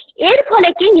 এর ফলে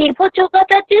কি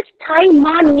নির্ভরযোগ্যতার যে স্থায়ী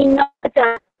মান নির্ণয় করা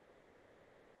যায়।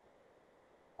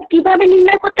 কিভাবে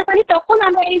নির্ণয় করতে পারি? তখন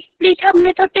আমরা এই স্প্লিট আপ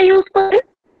মেথডটা ইউজ করি।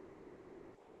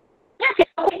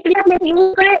 স্প্লিট আপ মেথড ইউজ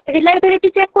করে রিলায়েবিলিটি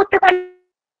চেক করতে পারি।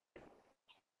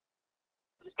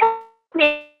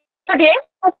 মেথডে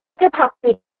ভাগ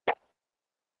করি।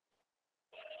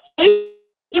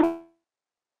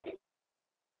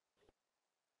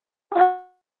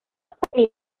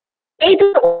 এই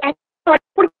দুটো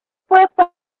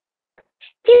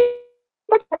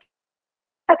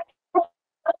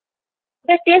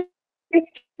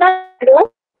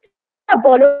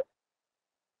বলো,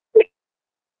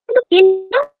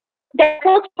 কিন্তু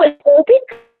দেখা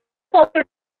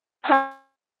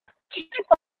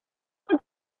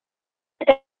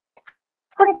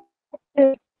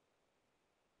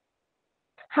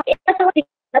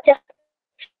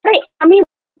আমি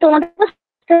তোমাদের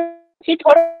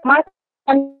ধরো আমার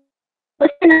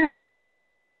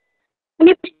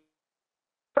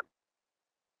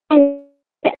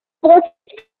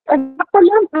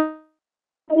করলাম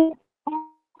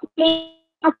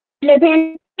 11,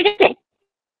 ঠিক আছে।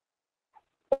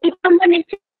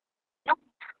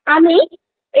 আমি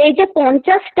এই যে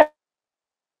 50টা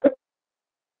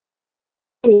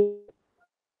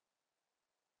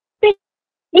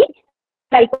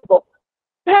ট্রাই করবো,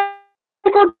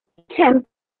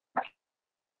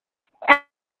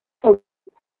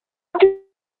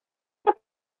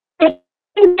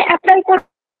 অ্যাপ্লাই করবো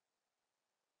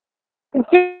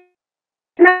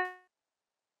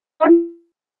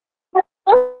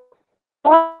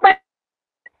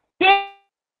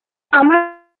আমার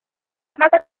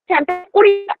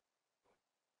করি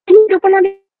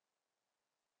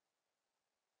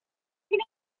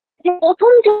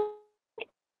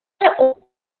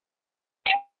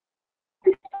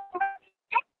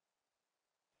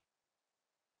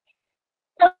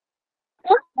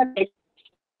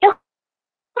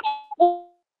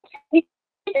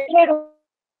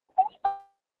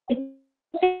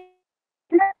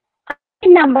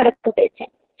প্রথম নাম্বার একটু পেয়েছে।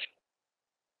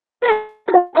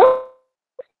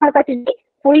 আমার কাছে যদি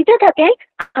 20টা থাকে,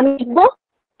 আমি লিখবো,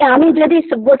 আমি যদি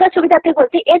বোঝার সুবিধাতে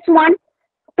বলছি S1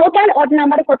 টোটাল অড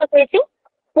নাম্বার কত পেয়েছে,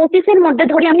 25-এর মধ্যে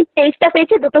ধরি আমি 23টা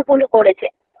পেয়েছি, দুটো ভুল করেছে।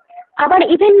 আবার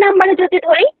ইভেন নাম্বারে যদি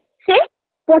ধরি, সে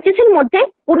 25-এর মধ্যে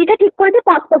 20টা ঠিক করেছে,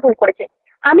 5টা ভুল করেছে।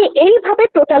 আমি এইভাবে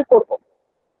টোটাল করব,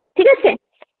 ঠিক আছে।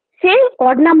 সে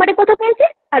অড নাম্বারে কত পেয়েছে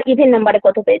আর ইভেন নাম্বারে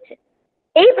কত পেয়েছে,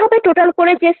 এইভাবে টোটাল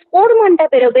করে যে স্কোর মানটা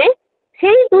বেরোবে,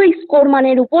 সেই দুই স্কোর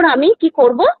মানের উপর আমি কি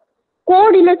করব,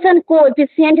 কোরিলেশন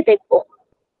কোএফিসিয়েন্ট দেখব।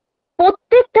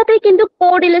 প্রত্যেকটাতেই কিন্তু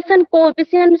কোরিলেশন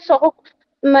কোএফিসিয়েন্ট সহ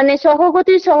মানে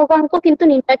সহগতির সহগাঙ্ক কিন্তু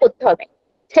নির্ণয় করতে হবে।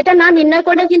 সেটা না নির্ণয়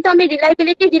করলে কিন্তু আমি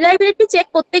রিলায়েবিলিটি চেক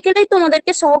করতে গেলেই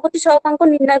তোমাদেরকে সহগতি সহগাঙ্ক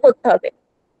নির্ণয় করতে হবে।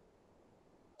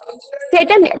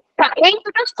 সেটা এই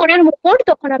দুটো স্কোরের উপর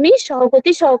তখন আমি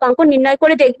সহগতি সহগাঙ্ক নির্ণয়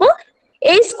করে দেখব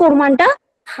এই স্কোর মানটা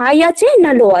হাই আছে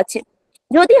না লো আছে।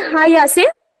 যদি হাই আসে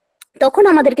তখন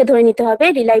আমাদেরকে ধরে নিতে হবে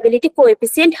রিলায়েবিলিটি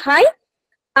কোএফিসিয়েন্ট হাই,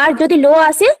 আর যদি লো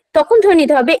আসে তখন ধরে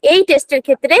নিতে হবে এই টেস্টের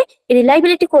ক্ষেত্রে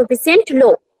রিলায়েবিলিটি কোএফিসিয়েন্ট লো।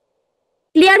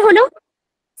 ক্লিয়ার হলো?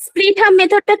 স্প্লিট আপ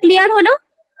মেথডটা ক্লিয়ার হলো?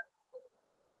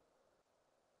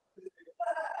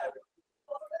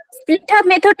 স্প্লিট আপ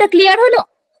মেথডটা ক্লিয়ার হলো?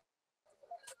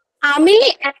 আমি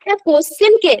একটা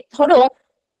কোশ্চেনকে ধরো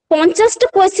 50টা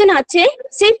কোশ্চেন আছে,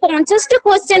 সেই 50টা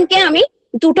কোশ্চেনকে আমি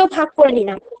দুটো ভাগ করে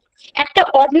নিলাম। একটা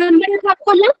অড নাম্বারে ভাগ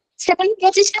করলাম, সেখানে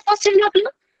 25টা কোশ্চেন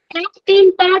রাখলাম, 1, 3,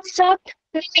 5, 7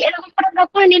 এরকম করে ভাগ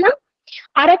করে নিলাম।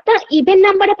 আর একটা ইভেন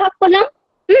নাম্বারে ভাগ করলাম,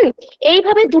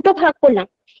 এইভাবে দুটো ভাগ করলাম।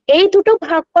 এই দুটো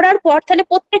ভাগ করার পর তাহলে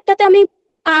প্রত্যেকটাতে আমি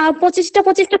 25টা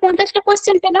 50টা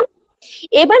কোশ্চেন পেলাম।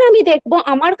 এবার আমি দেখবো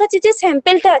আমার কাছে যে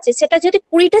স্যাম্পেলটা আছে সেটা যদি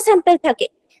 20টা স্যাম্পেল থাকে,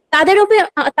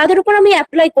 তাদের উপর আমি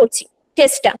অ্যাপ্লাই করছি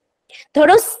টেস্টটা।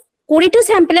 ধরো 20টা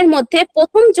স্যাম্পেলের মধ্যে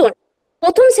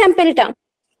প্রথম স্যাম্পেলটা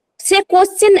সে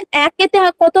কোশ্চেন 1-এতে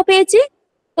কত পেয়েছে,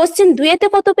 কোশ্চেন 2-এতে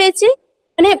কত পেয়েছে,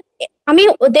 মানে আমি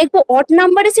দেখবো অড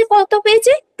নাম্বারে সে কত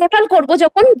পেয়েছে, টোটাল করব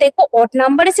যখন দেখবো অড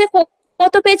নাম্বারে সে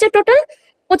কত পেয়েছে টোটাল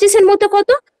 25-এর মধ্যে কত,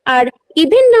 আর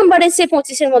ইভেন নাম্বারে সে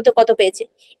 25-এর মধ্যে কত পেয়েছে।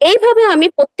 এইভাবে আমি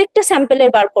প্রত্যেকটা স্যাম্পেলের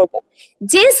বার করব।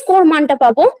 যে স্কোর মানটা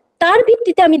পাবো তার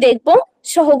ভিত্তিতে আমি দেখবো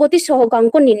সহগতি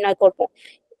সহগাঙ্ক নির্ণয় করব।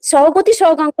 সহগতি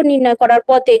সহগাঙ্ক নির্ণয় করার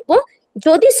পর দেখবো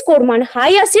যদি স্কোর মান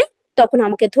হাই আসে তখন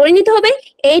আমাকে ধরে নিতে হবে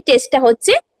এই টেস্টটা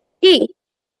হচ্ছে কি,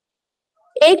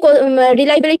 এই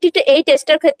রিলায়েবিলিটি, এই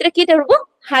টেস্টের ক্ষেত্রে কি ধরবো,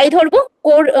 হাই ধরবো,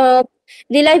 কোর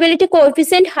রিলায়েবিলিটি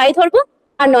কোএফিসিয়েন্ট হাই ধরবো,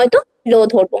 আর নয়তো লো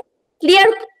ধরবো। ক্লিয়ার?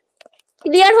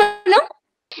 ক্লিয়ার হলো?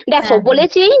 দেখো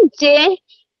বলেছি যে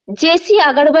জেসি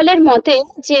আগরওয়ালের মতে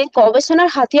যে গবেষণার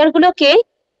হাতিয়ারগুলোকে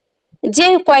যে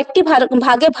কয়েকটি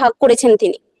ভাগে ভাগ করেছেন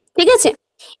তিনি, ঠিক আছে?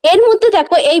 এর মধ্যে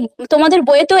দেখো এই তোমাদের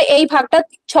বইয়ে তো এই ভাগটা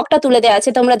ছকটা তুলে দেওয়া আছে,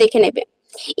 তোমরা দেখে নেবে।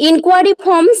 Inquiry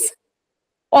forms,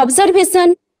 observation,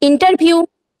 interview,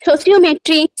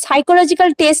 সোশিওমেট্রি, psychological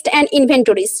test and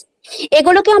inventories.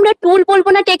 এগুলোকে আমরা টুল বলবো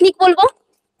না টেকনিক বলবো?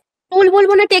 টুল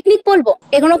বলবো না টেকনিক বলবো?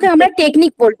 এগুলোকে আমরা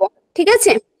টেকনিক বলবো, ঠিক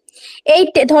আছে? এই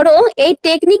ধরো এই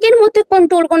টেকনিকের মধ্যে কোন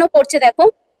টুলগুলো পড়ছে দেখো,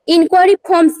 ইনকোয়ারি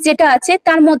ফর্মস যেটা আছে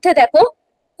তার মধ্যে দেখো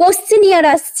কোশ্চেনিয়ার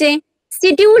আসছে,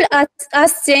 শিডিউল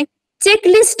আসছে,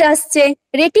 চেকলিস্ট আসছে,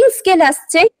 রেটিং স্কেল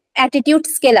আসছে, অ্যাটিটিউড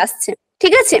স্কেল আসছে,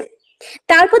 ঠিক আছে?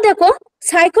 তারপর দেখো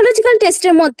সাইকোলজিক্যাল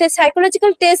টেস্টের মধ্যে,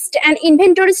 সাইকোলজিক্যাল টেস্ট অ্যান্ড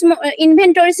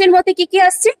ইনভেন্টরিজ এর মধ্যে কি কি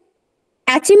আসছে?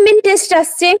 অ্যাচিভমেন্ট টেস্ট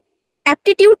আসছে,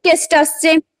 অ্যাপটিটিউড টেস্ট আসছে,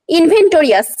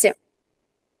 ইনভেন্টরি আসছে।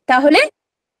 তাহলে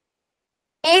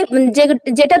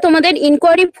যেটা তোমাদের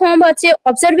ইনকোয়ারি ফর্ম আছে,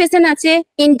 অবজারভেশন আছে,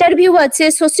 ইন্টারভিউ আছে,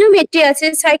 সোশিওমেট্রি আছে,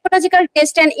 সাইকোলজিক্যাল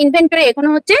টেস্ট অ্যান্ড ইনভেন্টরি, এগুলো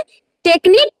হচ্ছে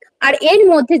টেকনিক। আর এর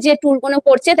মধ্যে যে টুলগুলো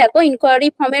পড়ছে দেখো, ইনকোয়ারি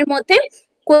ফর্মের মধ্যে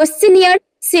questionnaire,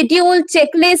 schedule,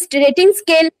 checklist, rating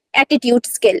scale, attitude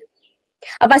scale.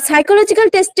 আবার সাইকোলজিক্যাল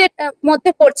টেস্টের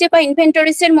মধ্যে পড়ছে বা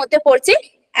ইনভেন্টরিজ এর মধ্যে পড়ছে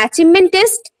achievement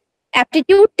test,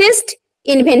 aptitude test,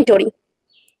 inventory.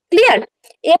 Clear?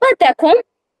 এবার দেখো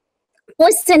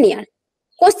কোশ্চেনিয়ার।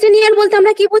 কোশ্চেনিয়ার বলতে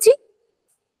আমরা কি বুঝি?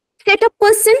 সেট অফ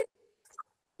কোশ্চেন,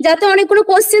 যাতে অনেকগুলো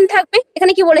কোশ্চেন থাকবে।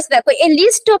 এখানে কি বলেছে দেখো, এ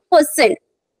লিস্ট অফ কোশ্চেন,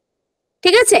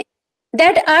 ঠিক আছে,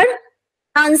 that R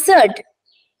answered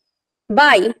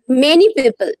by many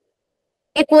people.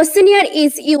 A questionnaire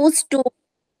is use to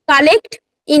collect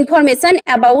information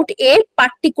about a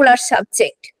particular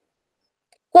subject.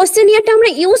 কোশ্চেনিয়ারটা আমরা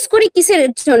ইউজ করি কিসের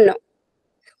জন্য?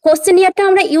 কোশ্চেনিয়ারটা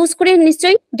আমরা ইউজ করি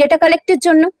নিশ্চয়ই ডেটা কালেক্টের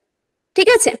জন্য, ঠিক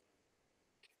আছে?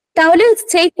 তাহলে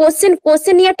সেই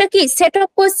কোশ্চেনিয়ারটা কি? সেট অফ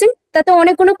কোশ্চেন, তাতে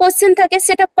অনেকগুলো কোশ্চেন থাকে,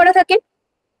 সেট আপ করা থাকে,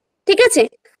 ঠিক আছে?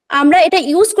 আমরা এটা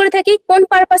ইউজ করে থাকি কোন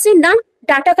পারপাসে? না,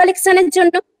 ডাটা কালেকশনের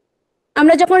জন্য।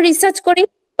 আমরা যখন রিসার্চ করি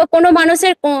বা কোনো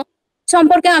মানুষের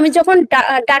সম্পর্কে আমি যখন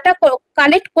ডাটা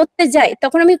কালেক্ট করতে যাই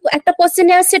তখন আমি একটা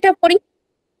কোশ্চেনিয়ার সেট আপ করি,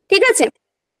 ঠিক আছে?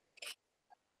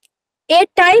 এর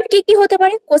টাইপ কি কি হতে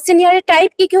পারে? কোশ্চেনিয়ারের টাইপ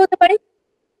কি কি হতে পারে?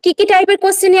 কি কি টাইপের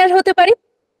কোশ্চেনিয়ার হতে পারে?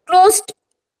 ক্লোজড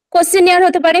কোশ্চেনিয়ার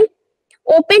হতে পারে,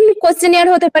 ওপেন কোশ্চেনিয়ার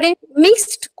হতে পারে,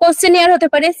 মিক্সড কোশ্চেনিয়ার হতে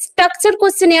পারে, স্ট্রাকচার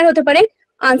কোশ্চেনিয়ার হতে পারে,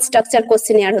 আনস্ট্রাকচার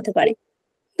কোশ্চেনিয়ার হতে পারে।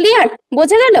 ক্লিয়ার?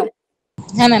 বোঝা গেল?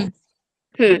 হ্যাঁ ম্যাম।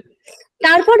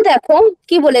 তারপর দেখো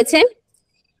কি বলেছে,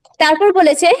 তারপর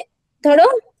বলেছে ধরো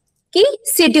কি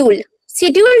শিডিউল।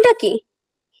 শিডিউলটা কি?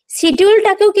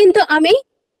 শিডিউলটাকেও কিন্তু আমি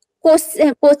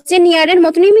কোশ্চেনিয়ারের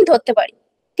মতনই আমি ধরতে পারি,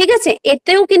 ঠিক আছে?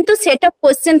 এতেও কিন্তু সেট অফ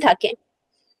কোশ্চেন থাকে।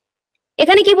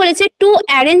 এখানে কি বলেছে? To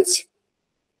arrange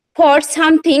for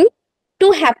something to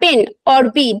happen or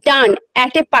be done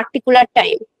at a particular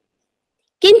time.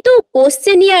 কিন্তু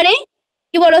কোশ্চেনিয়ারে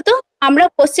কি বলতো, আমরা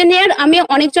কোশ্চেনিয়ার আমি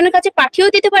অনেকজনের কাছে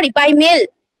পাঠিয়েও দিতে পারি বাই মেল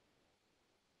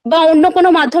বা অন্য কোনো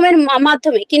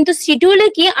মাধ্যমে, কিন্তু শিডিউলে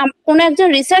কি কোনো একজন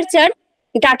রিসার্চার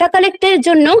ডাটা কালেক্টের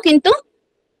জন্য কিন্তু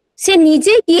সে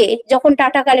নিজে গিয়ে যখন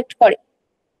ডাটা কালেক্ট করে,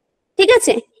 ঠিক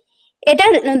আছে? এটা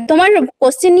তোমার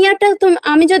কোশ্চেনিয়ারটা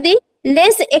আমি যদি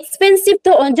লেস এক্সপেন্সিভ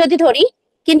যদি ধরি,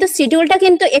 কিন্তু শিডিউলটা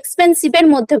কিন্তু এক্সপেন্সিভের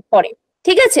মধ্যে পড়ে,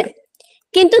 ঠিক আছে?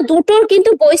 কিন্তু দুটোর কিন্তু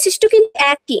বৈশিষ্ট্য কিন্তু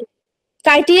একই,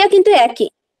 ক্রাইটেরিয়া কিন্তু একই।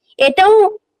 এটাও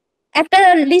একটা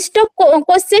লিস্ট অফ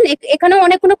কোশ্চেন, এখানেও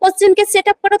অনেকগুলো কোশ্চেনকে সেট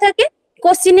আপ করা থাকে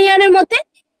কোশ্চেনিয়ারের মধ্যে,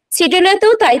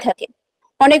 শিডিউলেতেও তাই থাকে,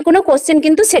 অনেকগুলো কোশ্চেন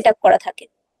কিন্তু সেট আপ করা থাকে,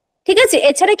 ঠিক আছে?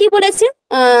 এছাড়া কি বলেছে?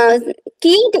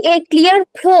 Kid A clear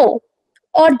flow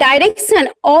or direction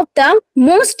of the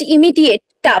most immediate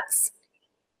tasks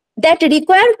that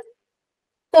require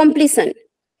completion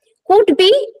could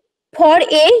be for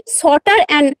a shorter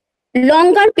and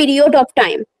longer period of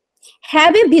time.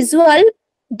 Have a visual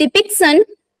depiction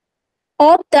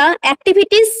of the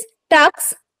activities tasks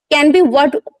can be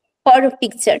word or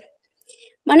picture.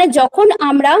 মানে যখন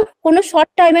আমরা কোনো short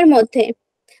টাইমের মধ্যে,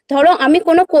 ধরো আমি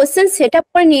কোনো question set up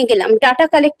করে নিয়ে গেলাম ডাটা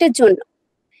কালেক্টের জন্য,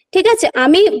 ঠিক আছে?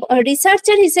 আমি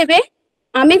রিসার্চার হিসেবে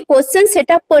আমি কোশ্চেন সেট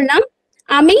আপ করলাম,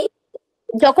 আমি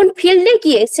যখন ফিল্ডে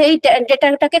গিয়ে সেই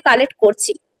ডেটাটাকে কালেক্ট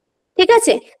করছি, ঠিক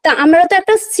আছে? তা আমরা তো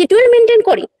একটা শিডিউল মেনটেন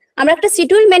করি, আমরা একটা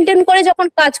শিডিউল মেনটেন করে যখন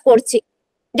কাজ করছি,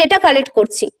 ডেটা কালেক্ট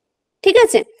করছি, ঠিক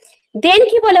আছে? দেন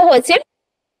কি বলা হয়েছে?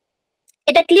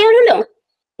 এটা ক্লিয়ার হলো?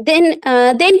 দেন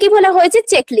দেন কি বলা হয়েছে,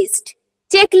 চেকলিস্ট।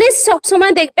 চেকলিস্ট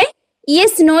সবসময় দেখবে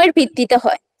ইয়েস নো এর ভিত্তিতে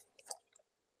হয়,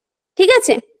 ঠিক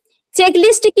আছে?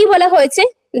 চেকলিস্ট কি বলা হয়েছে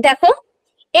দেখো,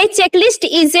 a checklist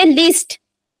is a list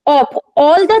of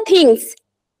all the things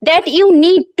that you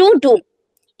need to do,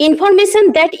 information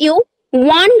that you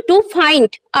want to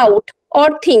find out, or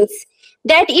things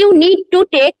that you need to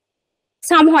take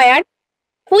somewhere,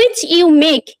 which you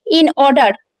make in order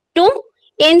to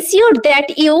ensure that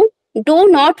you do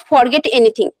not forget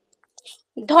anything.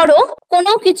 ধরো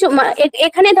কোনো কিছু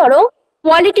এখানে ধরো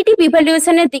qualitative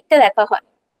ইভ্যালুয়েশনের দিকটা দেখা হয়,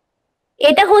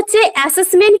 এটা হচ্ছে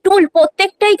অ্যাসেসমেন্ট টুল,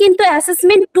 প্রত্যেকটাই কিন্তু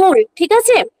অ্যাসেসমেন্ট টুল, ঠিক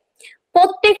আছে?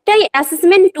 প্রত্যেকটাই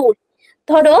অ্যাসেসমেন্ট টুল।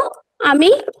 ধরো আমি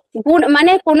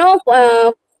মানে কোনো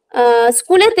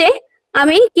স্কুলেতে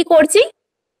আমি কি করছি,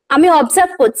 আমি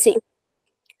অবজার্ভ করছি,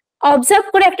 অবজার্ভ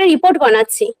করে একটা রিপোর্ট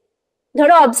বানাচ্ছি।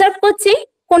 ধরো অবজার্ভ করছি,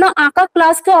 কোনো আঁকা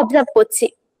ক্লাসকে অবজার্ভ করছি,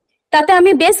 তাতে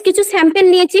আমি বেশ কিছু স্যাম্পল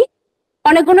নিয়েছি,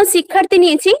 অনেকগুলো শিক্ষার্থী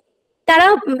নিয়েছি,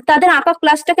 তাদের আঁকা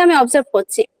ক্লাসটাকে আমি অবজার্ভ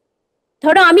করছি।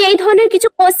 ধরো আমি এই ধরনের কিছু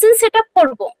কোশ্চেন সেট আপ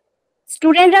করবো,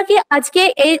 স্টুডেন্টরা কি আজকে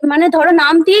এই মানে ধরো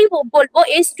নাম দিয়েই বলবো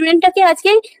এই স্টুডেন্টটা কি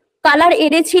আজকে কালার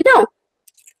এনেছিল,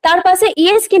 তার পাশে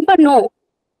ইয়েস কিংবা নো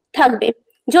থাকবে,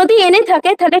 যদি এনে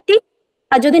থাকে তাহলে ঠিক,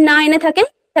 আর যদি না এনে থাকে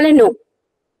তাহলে নো,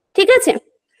 ঠিক আছে?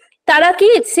 তারা কি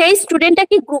সেই স্টুডেন্টটা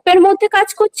কি গ্রুপের মধ্যে কাজ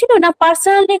করছিল না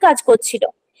পার্সোনালি কাজ করছিল?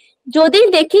 যদি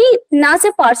দেখি না সে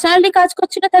পার্সোনালি কাজ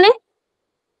করছিল, তাহলে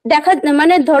দেখা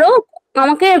মানে ধরো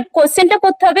আমাকে কোশ্চেনটা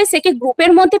করতে হবে সে কি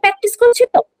গ্রুপের মধ্যে প্র্যাকটিস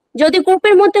করছিল, যদি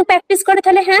গ্রুপের মধ্যে প্র্যাকটিস করে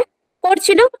তাহলে হ্যাঁ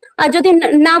করছিল, আর যদি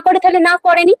না করে তাহলে না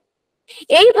করেনি।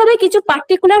 এইভাবে কিছু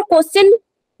পার্টিকুলার কোশ্চেন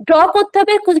ড্র করতে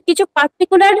হবে, কিছু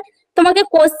পার্টিকুলার তোমাকে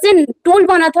কোশ্চেন টুল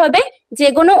বানাতে হবে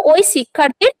যেগুলো ওই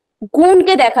শিক্ষার্থীর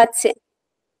গুণকে দেখাচ্ছে,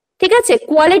 ঠিক আছে?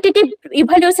 কোয়ালিটেটিভ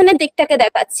ইভ্যালুয়েশনের দিকটাকে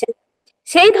দেখাচ্ছে।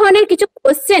 সেই ধরনের কিছু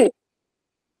কোশ্চেন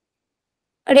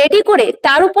রেডি করে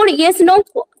তার উপর ইয়েস নো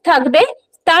থাকবে,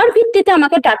 তার ভিত্তিতে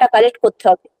আমাকে ডাটা কালেক্ট করতে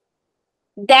হবে,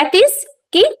 দ্যাট ইজ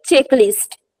কি চেকলিস্ট।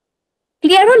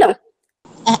 ক্লিয়ার হলো?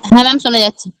 হ্যাঁ ম্যাম, শোনা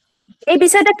যাচ্ছে। এই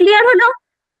বিষয়টা ক্লিয়ার হলো?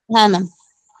 হ্যাঁ ম্যাম।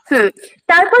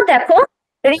 তারপর দেখো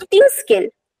রেটিং স্কেল।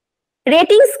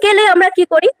 রেটিং স্কেলে আমরা কি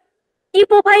করি, কি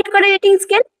প্রোভাইড করে rating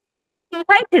scale?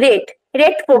 Provide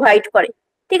rate provide করে,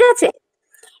 ঠিক আছে?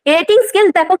 রেটিং স্কেল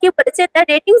দেখো কি বলেছে, the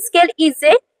rating scale is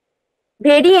a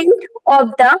variant of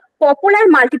the popular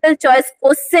multiple choice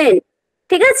question,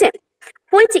 ঠিক আছে,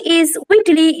 which is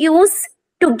widely used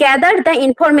to gather the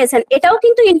information। এটাও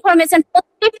কিন্তু ইনফরমেশন,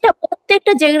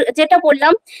 প্রত্যেকটা যেটা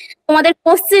বললাম তোমাদের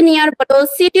কোশ্চেনিয়ার বলো,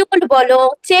 শিডিউল বলো,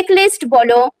 চেকলিস্ট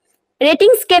বলো, রেটিং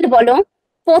স্কেল বলো,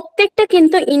 প্রত্যেকটা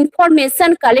কিন্তু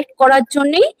ইনফরমেশন কালেক্ট করার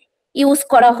জন্যই ইউজ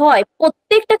করা হয়,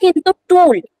 প্রত্যেকটা কিন্তু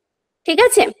টুল, ঠিক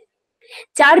আছে,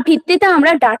 যার ভিত্তিতে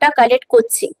আমরা ডাটা কালেক্ট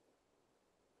করছি,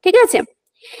 ঠিক আছে?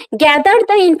 Gather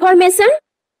the information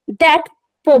that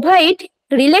provide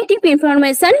relative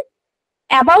information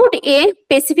about a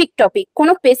specific topic.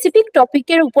 কোনো স্পেসিফিক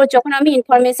টপিকের উপর যখন আমি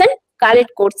ইনফরমেশন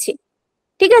কালেক্ট করছি,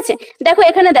 ঠিক আছে? দেখো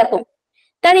এখানে দেখো,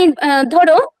 তার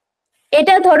ধরো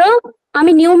এটা ধরো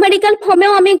আমি নিউমেরিক্যাল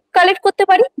ফর্মেও আমি কালেক্ট করতে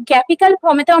পারি, গ্রাফিক্যাল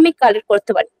ফর্মেতেও আমি কালেক্ট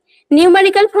করতে পারি।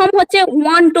 নিউমেরিক্যাল ফর্ম হচ্ছে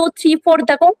 1 2 3 4,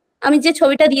 দেখো আমি যে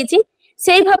ছবিটা দিয়েছি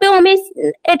সেইভাবেও আমি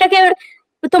এটাকে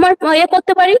তোমার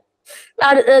করতে পারি।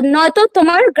 আর নয়তো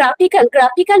তোমার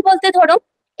গ্রাফিক্যাল বলতে ধরো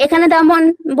এখানে যেমন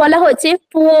বলা হয়েছে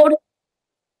poor,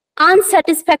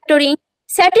 আনস্যাটিসফ্যাক্টরি,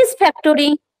 satisfactory,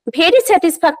 very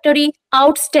satisfactory,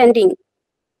 outstanding,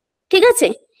 ঠিক আছে?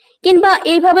 কিংবা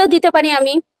এইভাবেও দিতে পারি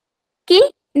আমি কি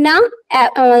না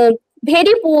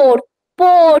ভেরি পুওর,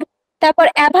 পোর, তারপর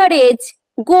অ্যাভারেজ,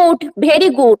 গুড, ভেরি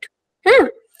গুড। হ্যাঁ,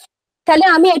 তাহলে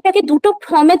আমি এটাকে দুটো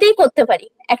ফর্মেতেই করতে পারি,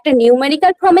 একটা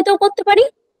নিউমেরিক্যাল ফর্মেতেও করতে পারি,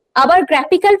 আবার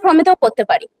গ্রাফিক্যাল ফর্মেতেও করতে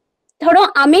পারি। ধরো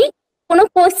আমি কোনো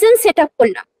কোশ্চেন সেট আপ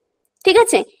করলাম, ঠিক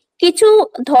আছে, কিছু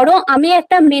ধরো আমি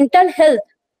একটা মেন্টাল হেলথ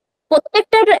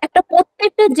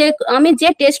প্রত্যেকটা যে আমি যে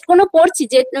টেস্ট গুলো করছি,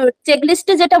 যে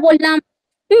চেকলিস্টে যেটা বললাম,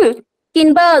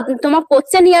 কিংবা তোমার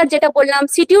কোশ্চেন ইয়ার যেটা বললাম,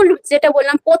 শিডিউল যেটা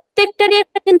বললাম, প্রত্যেকটারই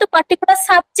একটা কিন্তু পার্টিকুলার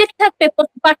সাবজেক্ট থাকবে,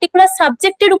 পার্টিকুলার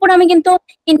সাবজেক্টের উপর আমি কিন্তু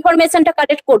ইনফরমেশনটা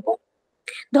কালেক্ট করব।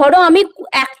 ধরো আমি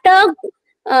একটা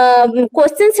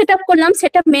কোশ্চেন সেট আপ করলাম,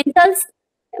 সেটা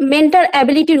মেন্টাল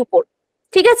অ্যাবিলিটির উপর,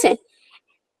 ঠিক আছে,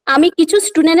 আমি কিছু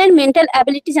স্টুডেন্টের মেন্টাল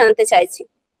অ্যাবিলিটি জানতে চাইছি,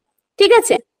 ঠিক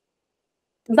আছে,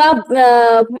 বা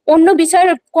অন্য বিষয়ের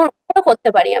করতে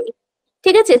পারি আমি,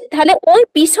 ঠিক আছে? তাহলে ওই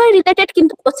বিষয় রিলেটেড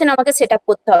কিন্তু কোশ্চেন আমাকে সেট আপ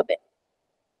করতে হবে।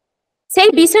 সেই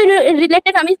বিষয়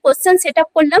রিলেটেড আমি কোশ্চেন সেট আপ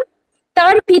করলাম,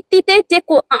 তার ভিত্তিতে যে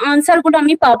আনসার গুলো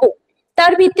আমি পাবো,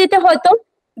 তার ভিত্তিতে হয়তো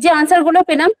যে আনসার গুলো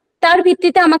পেলাম তার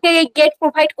ভিত্তিতে আমাকে এই গেট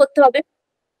প্রোভাইড করতে হবে,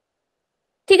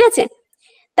 ঠিক আছে?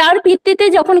 তার ভিত্তিতে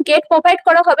যখন গেট প্রোভাইড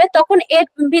করা হবে তখন এর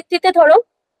ভিত্তিতে ধরো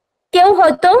কেউ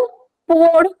হয়তো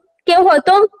পুয়ার, কেউ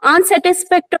হয়তো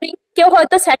আনস্যাটিসফ্যাক্টরি, কেউ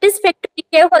হয়তো স্যাটিসফ্যাক্টরি,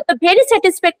 কেউ হয়তো ভেরি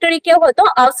স্যাটিসফ্যাক্টরি, কেউ হয়তো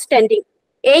আউটস্ট্যান্ডিং,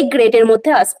 এই গ্রেডের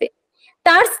মধ্যে আসবে।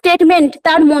 তার স্টেটমেন্ট,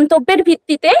 তার মন্তব্যের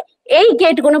ভিত্তিতে এই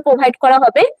গেটগুলো প্রোভাইড করা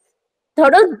হবে।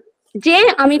 ধরো যে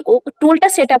আমি টুলটা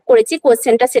সেট আপ করেছি,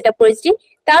 কোশ্চেনটা সেট আপ করেছি,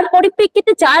 তার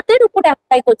পরিপ্রেক্ষিতে যাদের উপর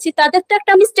অ্যাপ্লাই করছি তাদের তো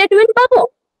একটা আমি স্টেটমেন্ট পাবো,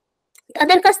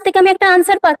 তাদের কাছ থেকে আমি একটা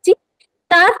আনসার পাচ্ছি।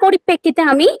 তার পরিপ্রেক্ষিতে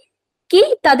আমি কি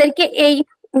তাদেরকে এই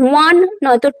 1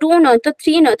 নয়তো 2 নয়তো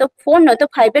 3 নয়তো 4 নয়তো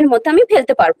 5 এর মধ্যে আমি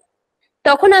ফেলতে পারবো।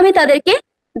 তখন আমি তাদেরকে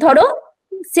ধরো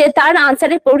সে তার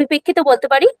আনসারের পরিপ্রেক্ষিতে বলতে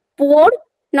পারি পুয়ার,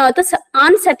 নয়তো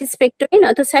আনস্যাটিসফ্যাক্টরি,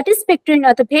 নয়তো স্যাটিসফ্যাক্টরি,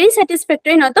 নয়তো ভেরি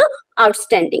স্যাটিসফ্যাক্টরি, নয়তো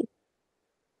আউটস্ট্যান্ডিং।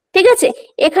 ঠিক আছে,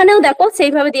 এখানেও দেখো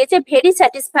সেইভাবে দিয়েছে very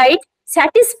satisfied,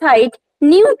 satisfied,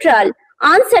 neutral,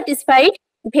 unsatisfied,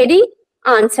 very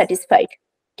unsatisfied.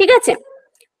 ঠিক আছে,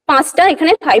 5টা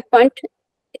এখানে 5 পয়েন্ট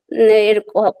এর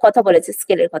কথা বলেছে,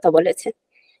 স্কেলের কথা বলেছে।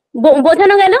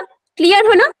 বোঝানো গেল? ক্লিয়ার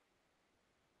হলো?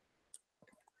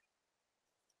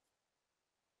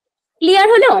 ক্লিয়ার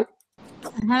হলো?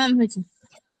 হ্যাঁ ম্যাম হয়েছে।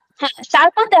 হ্যাঁ,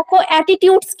 তারপর দেখো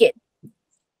অ্যাটিটিউড স্কেল।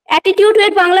 অ্যাটিটিউড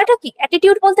এর বাংলাটা কি?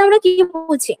 অ্যাটিটিউড বলতে আমরা কি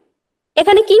বুঝি?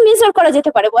 এখানে কি মেজার করা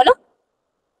যেতে পারে বলো?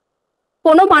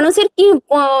 কোনো মানুষের কি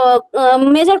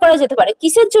মেজার করা যেতে পারে?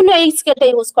 কিসের জন্য এই স্কেলটা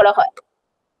ইউজ করা হয়?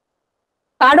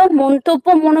 কারো মন্তব্য,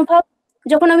 মনোভাব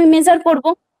যখন আমি মেজার করব,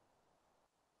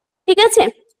 ঠিক আছে,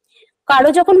 কারো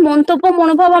যখন মন্তব্য,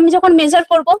 মনোভাব আমি যখন মেজার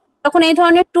করব তখন এই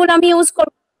ধরনের টুল আমি ইউজ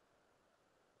করব।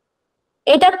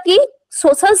 এটা কি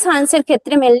সোশ্যাল সায়েন্সের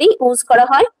ক্ষেত্রে মেনলি ইউজ করা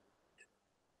হয়।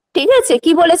 ঠিক আছে,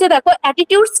 কি বলেছে দেখো,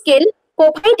 attitude scale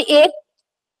provide a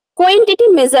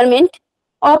quantitative measurement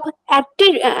of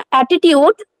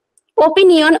attitude,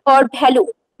 opinion or value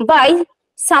by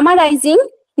summarizing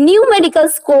numerical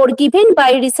score given by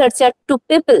researcher to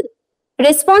people,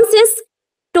 responses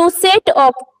to set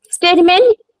of statement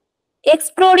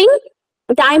exploring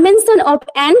dimension of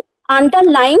an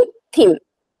underlying theme.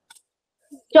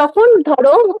 যখন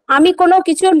ধরো আমি কোনো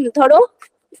কিছু ধরো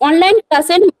online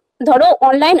ক্লাসের ধরো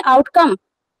online outcome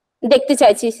দেখতে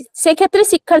চাইছি, সেক্ষেত্রে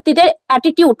শিক্ষার্থীদের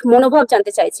অ্যাটিটিউড, মনোভাব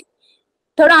জানতে চাইছি।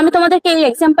 ধরো আমি তোমাদেরকে এই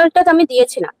এক্সাম্পলটা আমি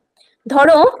দিয়েছিলাম।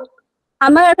 ধরো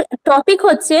আমার টপিক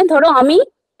হচ্ছে, ধরো আমি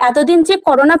এতদিন যে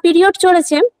করোনা পিরিয়ড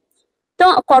চলেছে, তো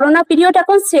করোনা পিরিয়ড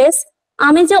এখন শেষ,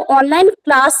 আমি যে অনলাইন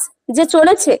ক্লাস যে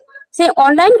চলেছে সেই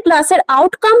অনলাইন ক্লাসের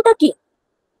আউটকামটা কি,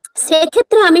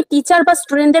 সেক্ষেত্রে আমি টিচার বা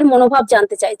স্টুডেন্টদের মনোভাব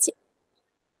জানতে চাইছি।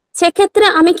 সেক্ষেত্রে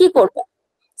আমি কি করব?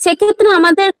 সেক্ষেত্রে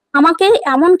আমাকে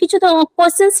এমন কিছু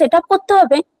কোশ্চেন সেট আপ করতে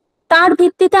হবে, তার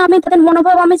ভিত্তিতে আমি তাদের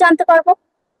মনোভাব আমি জানতে পারবো।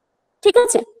 ঠিক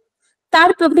আছে, তার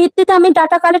ভিত্তিতে আমি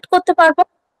ডাটা কালেক্ট করতে পারবো।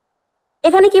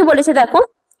 এখানে কি বলেছে দেখো,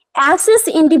 assess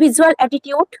individual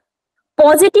attitude,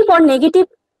 positive or negative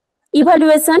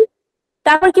evaluation,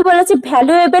 তারপর কি বলেছে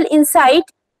ভ্যালুয়েবল ইনসাইট,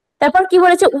 তারপর কি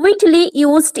বলেছে উইটলি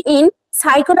used in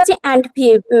psychology and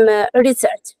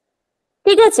research.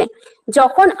 ঠিক আছে,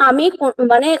 যখন আমি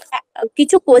মানে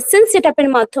কিছু কোশ্চেন সেট আপের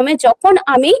মাধ্যমে যখন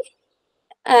আমি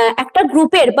একটা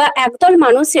গ্রুপের বা একদল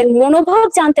মানুষের মনোভাব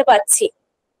জানতে পারছি,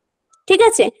 ঠিক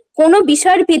আছে, কোনো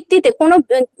বিষয়ের ভিত্তিতে, কোনো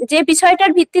যে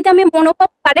বিষয়টার ভিত্তিতে আমি মনোভাব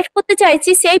কালেক্ট করতে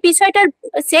চাইছি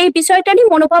সেই বিষয়টারই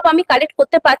মনোভাব আমি কালেক্ট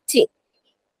করতে পারছি,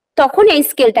 তখন এই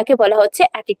স্কেলটাকে বলা হচ্ছে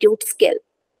অ্যাটিটিউড স্কেল।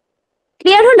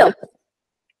 ক্লিয়ার হলো?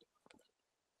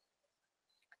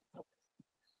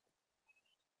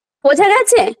 বোঝা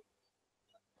গেছে?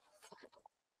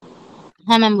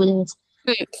 হ্যাঁ ম্যাম বুঝে গেছি।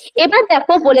 এবার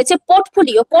দেখো বলেছে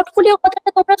পোর্টফোলিও। পোর্টফোলিও কথাটা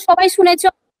তোমরা সবাই শুনেছো।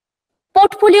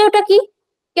 পোর্টফোলিওটা কি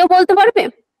কেউ বলতে পারবে?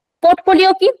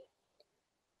 পোর্টফোলিও কি?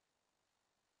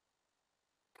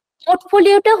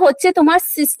 পোর্টফোলিওটা হচ্ছে তোমার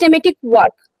সিস্টেমেটিক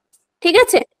ওয়ার্ক, ঠিক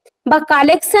আছে, বা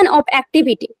কালেকশন অফ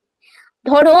অ্যাক্টিভিটি।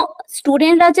 ধরো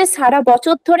স্টুডেন্টরা যে সারা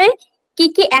বছর ধরে কি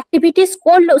কি অ্যাক্টিভিটিস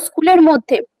করলো স্কুলের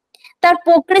মধ্যে, তার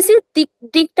প্রোগ্রেসিভ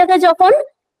দিকটাকে যখন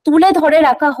তুলে ধরে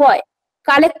রাখা হয়,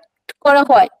 কালেক্ট করা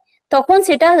হয়, তখন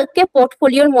সেটাকে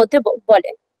পোর্টফোলিওর মধ্যে বলে,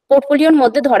 পোর্টফোলিওর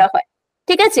মধ্যে ধরা হয়।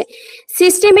 ঠিক আছে,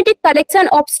 systematic collection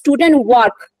of student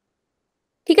work.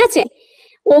 ঠিক আছে,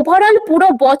 ওভারঅল পুরো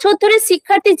বছর ধরে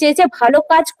শিক্ষার্থী যে যে ভালো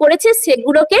কাজ করেছে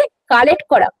সেগুলোকে কালেক্ট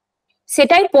করা,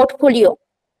 সেটাই পোর্টফোলিও।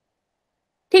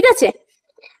 ঠিক আছে,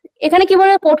 এখানে কি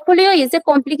বলে, portfolio is a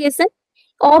complication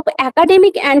of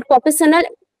academic and professional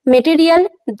material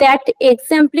that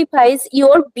exemplifies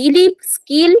your belief,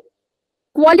 skill,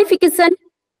 qualification,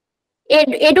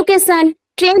 education,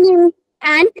 training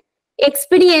and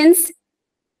experience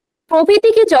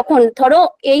প্রভৃতিকে যখন ধরো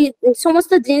এই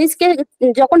সমস্ত জিনিসকে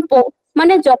যখন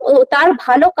মানে তার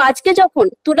ভালো কাজকে যখন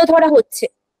তুলে ধরা হচ্ছে,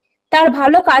 তার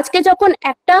ভালো কাজকে যখন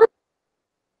একটা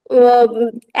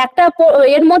একটা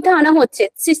এর মধ্যে আনা হচ্ছে,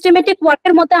 সিস্টেমেটিক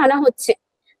ওয়ার্কের মধ্যে আনা হচ্ছে,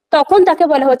 তখন তাকে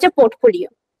বলা হচ্ছে পোর্টফোলিও।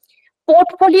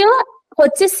 পোর্টফোলিও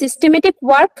হচ্ছে systematic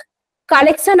work,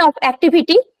 collection of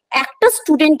activity. একটা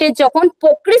স্টুডেন্টের যখন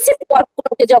প্রোগ্রেসিভ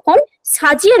ওয়ার্কগুলোকে যখন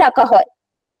সাজিয়ে রাখা হয়,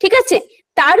 ঠিক আছে,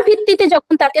 তার ভিত্তিতে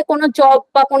যখন তাকে কোনো জব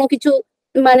বা কোনো কিছু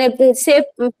মানে সে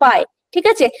পায়, ঠিক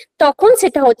আছে, তখন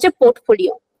সেটা হচ্ছে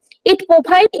portfolio. It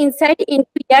provide insight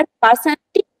into year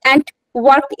personality and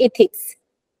work ethics.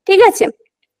 ঠিক আছে,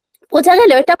 বোঝা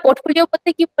গেল এটা পোর্টফোলিও বলতে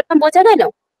কি বললাম, বোঝা গেল?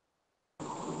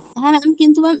 হ্যাঁ ম্যাম,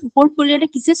 কিন্তু ম্যাম পোর্টফোলিওটা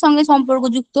কিসের সঙ্গে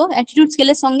সম্পর্কযুক্ত? অ্যাটিটিউড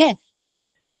স্কেলের সঙ্গে?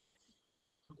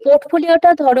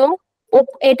 পোর্টফোলিওটা ধরো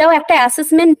এটাও একটা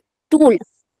অ্যাসেসমেন্ট টুল।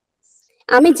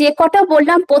 আমি যে কটা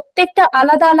বললাম প্রত্যেকটা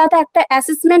আলাদা আলাদা একটা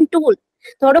অ্যাসেসমেন্ট টুল।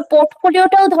 ধরো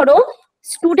পোর্টফোলিওটাও ধরো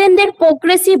স্টুডেন্টদের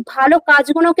প্রোগ্রেসিভ ভালো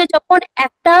কাজগুলোকে যখন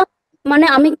একটা মানে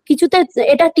আমি কিছুতে,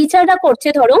 এটা টিচাররা করছে,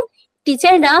 ধরো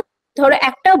টিচাররা ধরো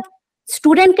একটা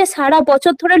স্টুডেন্টকে সারা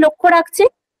বছর ধরে লক্ষ্য রাখছে,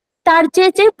 তার যে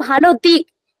যে ভালো দিক,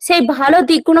 সেই ভালো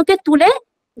দিকগুলোকে তুলে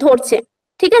ধরছে,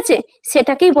 ঠিক আছে,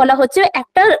 সেটাকেই বলা হচ্ছে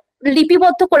একটা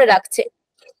লিপিবদ্ধ করে রাখছে।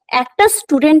 একটা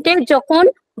স্টুডেন্টের যখন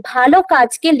ভালো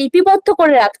কাজকে লিপিবদ্ধ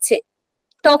করে রাখছে,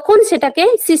 তখন সেটাকে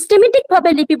সিস্টেমেটিক ভাবে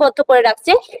লিপিবদ্ধ করে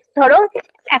রাখছে। ধরো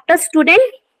একটা স্টুডেন্ট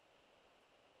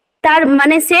তার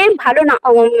মানে সে ভালো না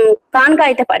গান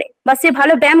গাইতে পারে, বা সে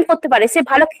ভালো ব্যায়াম করতে পারে, সে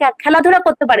ভালো খেলাধুলা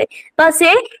করতে পারে, বা সে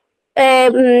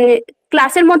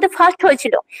ক্লাসের মধ্যে ফার্স্ট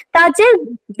হয়েছিল, তার যে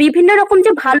বিভিন্ন রকম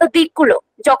যে ভালো দিকগুলো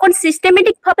যখন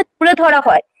সিস্টেমেটিক ভাবে তুলে ধরা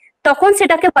হয়, তখন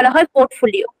সেটাকে বলা হয়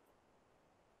পোর্টফোলিও।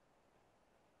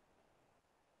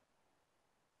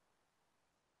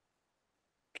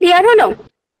 ক্লিয়ার হলো?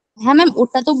 হ্যাঁ ম্যাম,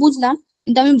 ওটা তো বুঝলাম,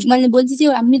 কিন্তু আমি মানে বলছি যে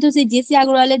আপনি তো সেই জেসি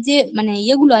আগরওয়ালের যে মানে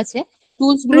ইয়েগুলো আছে,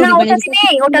 টুলস গুলো না, মানে ওটাতে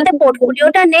নেই, ওটাতে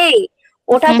পোর্টফোলিওটা নেই,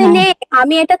 হ্যাঁ ওটাতে হ্যাঁ নেই।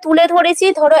 আমি এটা তুলে ধরেছি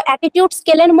ধরো অ্যাটিটিউড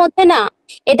স্কেলের মধ্যে না,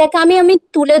 এটাকে আমি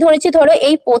তুলে ধরেছি ধরো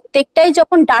এই প্রত্যেকটাই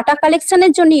যখন ডাটা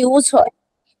কালেকশনের জন্য ইউজ হয়,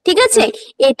 ঠিক আছে,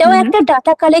 এটাও হুম একটা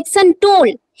ডাটা কালেকশন টুল।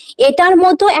 এটার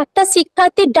মধ্যে একটা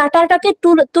শিক্ষার্থীর ডাটাটাকে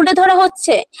তুলে ধরা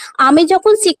হচ্ছে। আমি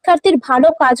যখন শিক্ষার্থীর ভালো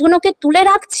কাজগুলোকে তুলে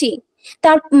রাখছি,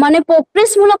 তার মানে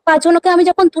প্রোগ্রেসমূলক কাজগুলোকে আমি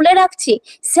যখন তুলে রাখছি,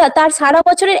 তার সারা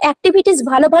বছরের অ্যাক্টিভিটিস,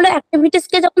 ভালো ভালো অ্যাক্টিভিটিস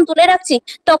কে যখন তুলে রাখছি,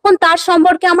 তখন তার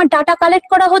সম্পর্কে আমার ডাটা কালেক্ট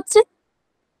করা হচ্ছে,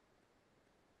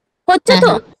 হচ্ছে হ্যাঁ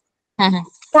তো? হ্যাঁ হ্যাঁ হ্যাঁ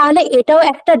তাহলে এটাও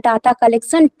একটা ডাটা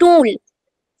কালেকশন টুল।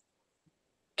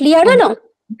 ক্লিয়ার হ্যাঁ হলো?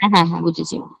 হ্যাঁ হ্যাঁ হ্যাঁ,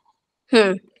 বুঝেছি।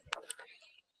 হুম,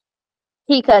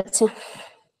 ঠিক আছে।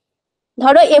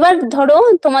 ধরো এবার ধরো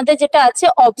তোমাদের যেটা আছে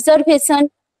অবজারভেশন,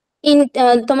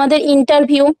 তোমাদের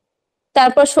ইন্টারভিউ,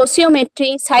 তারপর সোশিওমেট্রি,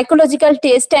 psychological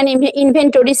test and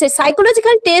inventories.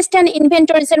 Psychological test and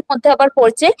inventories এর মধ্যে আবার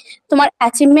পড়ছে তোমার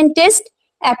achievement test,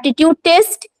 aptitude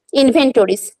test,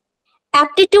 inventories.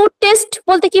 Aptitude test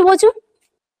বলতে কি বোঝো?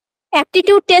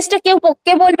 অ্যাপটিটিউড টেস্টটা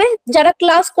কে বলবে? যারা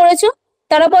ক্লাস করেছো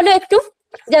তারা বলো একটু,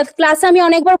 ক্লাসে আমি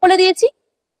অনেকবার বলে দিয়েছি।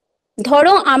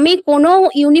 ধরো আমি কোনো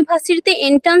ইউনিভার্সিটিতে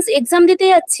এন্ট্রান্স এক্সাম দিতে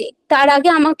যাচ্ছি, তার আগে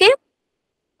আমাকে,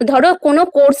 ধরো কোনো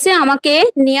কোর্সে আমাকে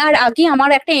নেওয়ার আগে আমার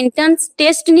একটা এন্ট্রান্স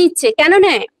টেস্ট নিচ্ছে, কেন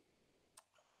নেয়?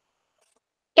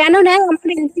 কেন নেয় আমার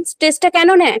এন্ট্রান্স টেস্টটা কেন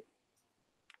নেয়?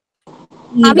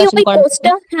 আমি নির্বাচন ওই করার জন্য।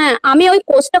 কোর্সটা, হ্যাঁ, আমি ওই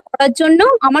কোর্সটা করার জন্য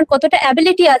আমার কতটা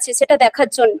অ্যাবিলিটি আছে সেটা দেখার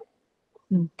জন্য।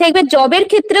 হুম, দেখবে জবের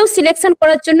ক্ষেত্রেও সিলেকশন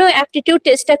করার জন্য অ্যাপটিটিউড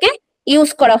টেস্টটাকে ইউজ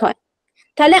করা হয়।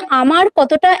 তাহলে আমার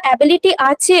কতটা অ্যাবিলিটি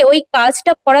আছে ওই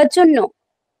কাজটা করার জন্য,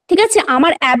 ঠিক আছে,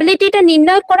 আমার অ্যাবিলিটিটা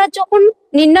নির্ণয়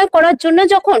করার জন্য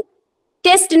যখন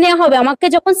টেস্ট নেওয়া হবে, আমাকে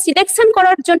যখন সিলেকশন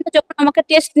করার জন্য যখন আমাকে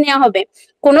টেস্ট নেওয়া হবে,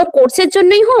 কোনো কোর্সের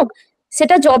জন্যই হোক,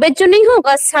 সেটা জবের জন্যই হোক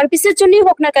আর সার্ভিসের জন্যই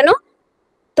হোক না কেন,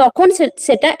 তখন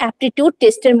সেটা অ্যাপটিটিউড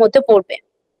টেস্টের মধ্যে পড়বে।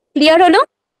 ক্লিয়ার হলো?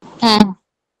 হ্যাঁ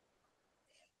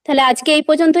তাহলে আজকে এই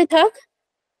পর্যন্তই থাক।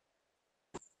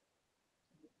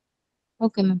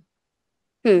 Okay ma'am.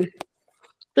 হুম,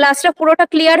 ক্লাসটা পুরোটা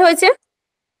ক্লিয়ার হয়েছে?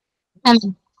 হ্যাঁ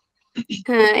ম্যাম।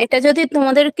 হ্যাঁ, এটা যদি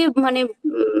তোমাদেরকে মানে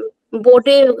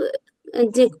বোর্ডে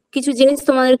যে কিছু জিনিস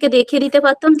তোমাদেরকে দেখিয়ে দিতে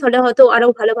পারতাম, তাহলে হয়তো আরো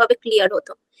ভালোভাবে ক্লিয়ার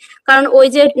হতো। কারণ ওই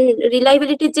যে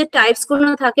রিলায়েবিলিটির যে টাইপস গুলো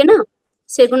থাকে না,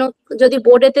 সেগুলো যদি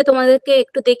বোর্ডেতে তোমাদেরকে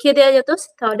একটু দেখিয়ে দেওয়া যেত,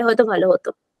 তাহলে হয়তো ভালো হতো,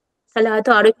 তাহলে হয়তো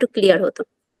আরো একটু ক্লিয়ার হতো।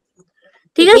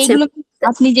 ঠিক আছে? এইগুলো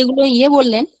আপনি যেগুলো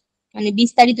বললেন, মানে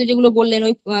বিস্তারিত যেগুলো বললেন,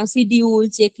 ওই শিডিউল,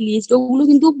 চেক লিস্ট, ওগুলো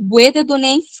কিন্তু বইয়েতে তো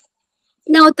নেই।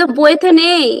 না, ও তো বইতে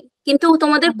নেই, কিন্তু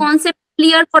তোমাদের কনসেপ্ট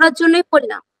ক্লিয়ার করার জন্যই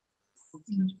বললাম।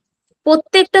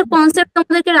 প্রত্যেকটা কনসেপ্ট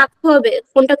তোমাদেরকে রাখতে হবে,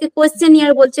 কোনটাকে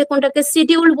কোয়েশ্চেনিয়ার বলছে, কোনটাকে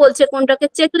শিডিউল বলছে, কোনটাকে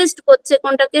চেকলিস্ট বলছে,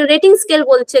 কোনটাকে রেটিং স্কেল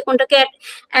বলছে, কোনটাকে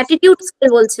অ্যাটিটিউড স্কেল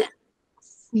বলছে।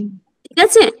 হুম ঠিক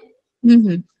আছে? হুম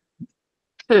হুম,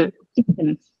 হুম, ঠিক আছে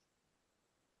ম্যাম।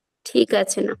 ঠিক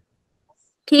আছে। না,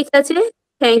 ঠিক আছে,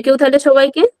 থ্যাংক ইউ তাহলে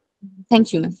সবাইকে। Thank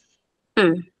you ma'am.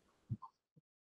 হুম।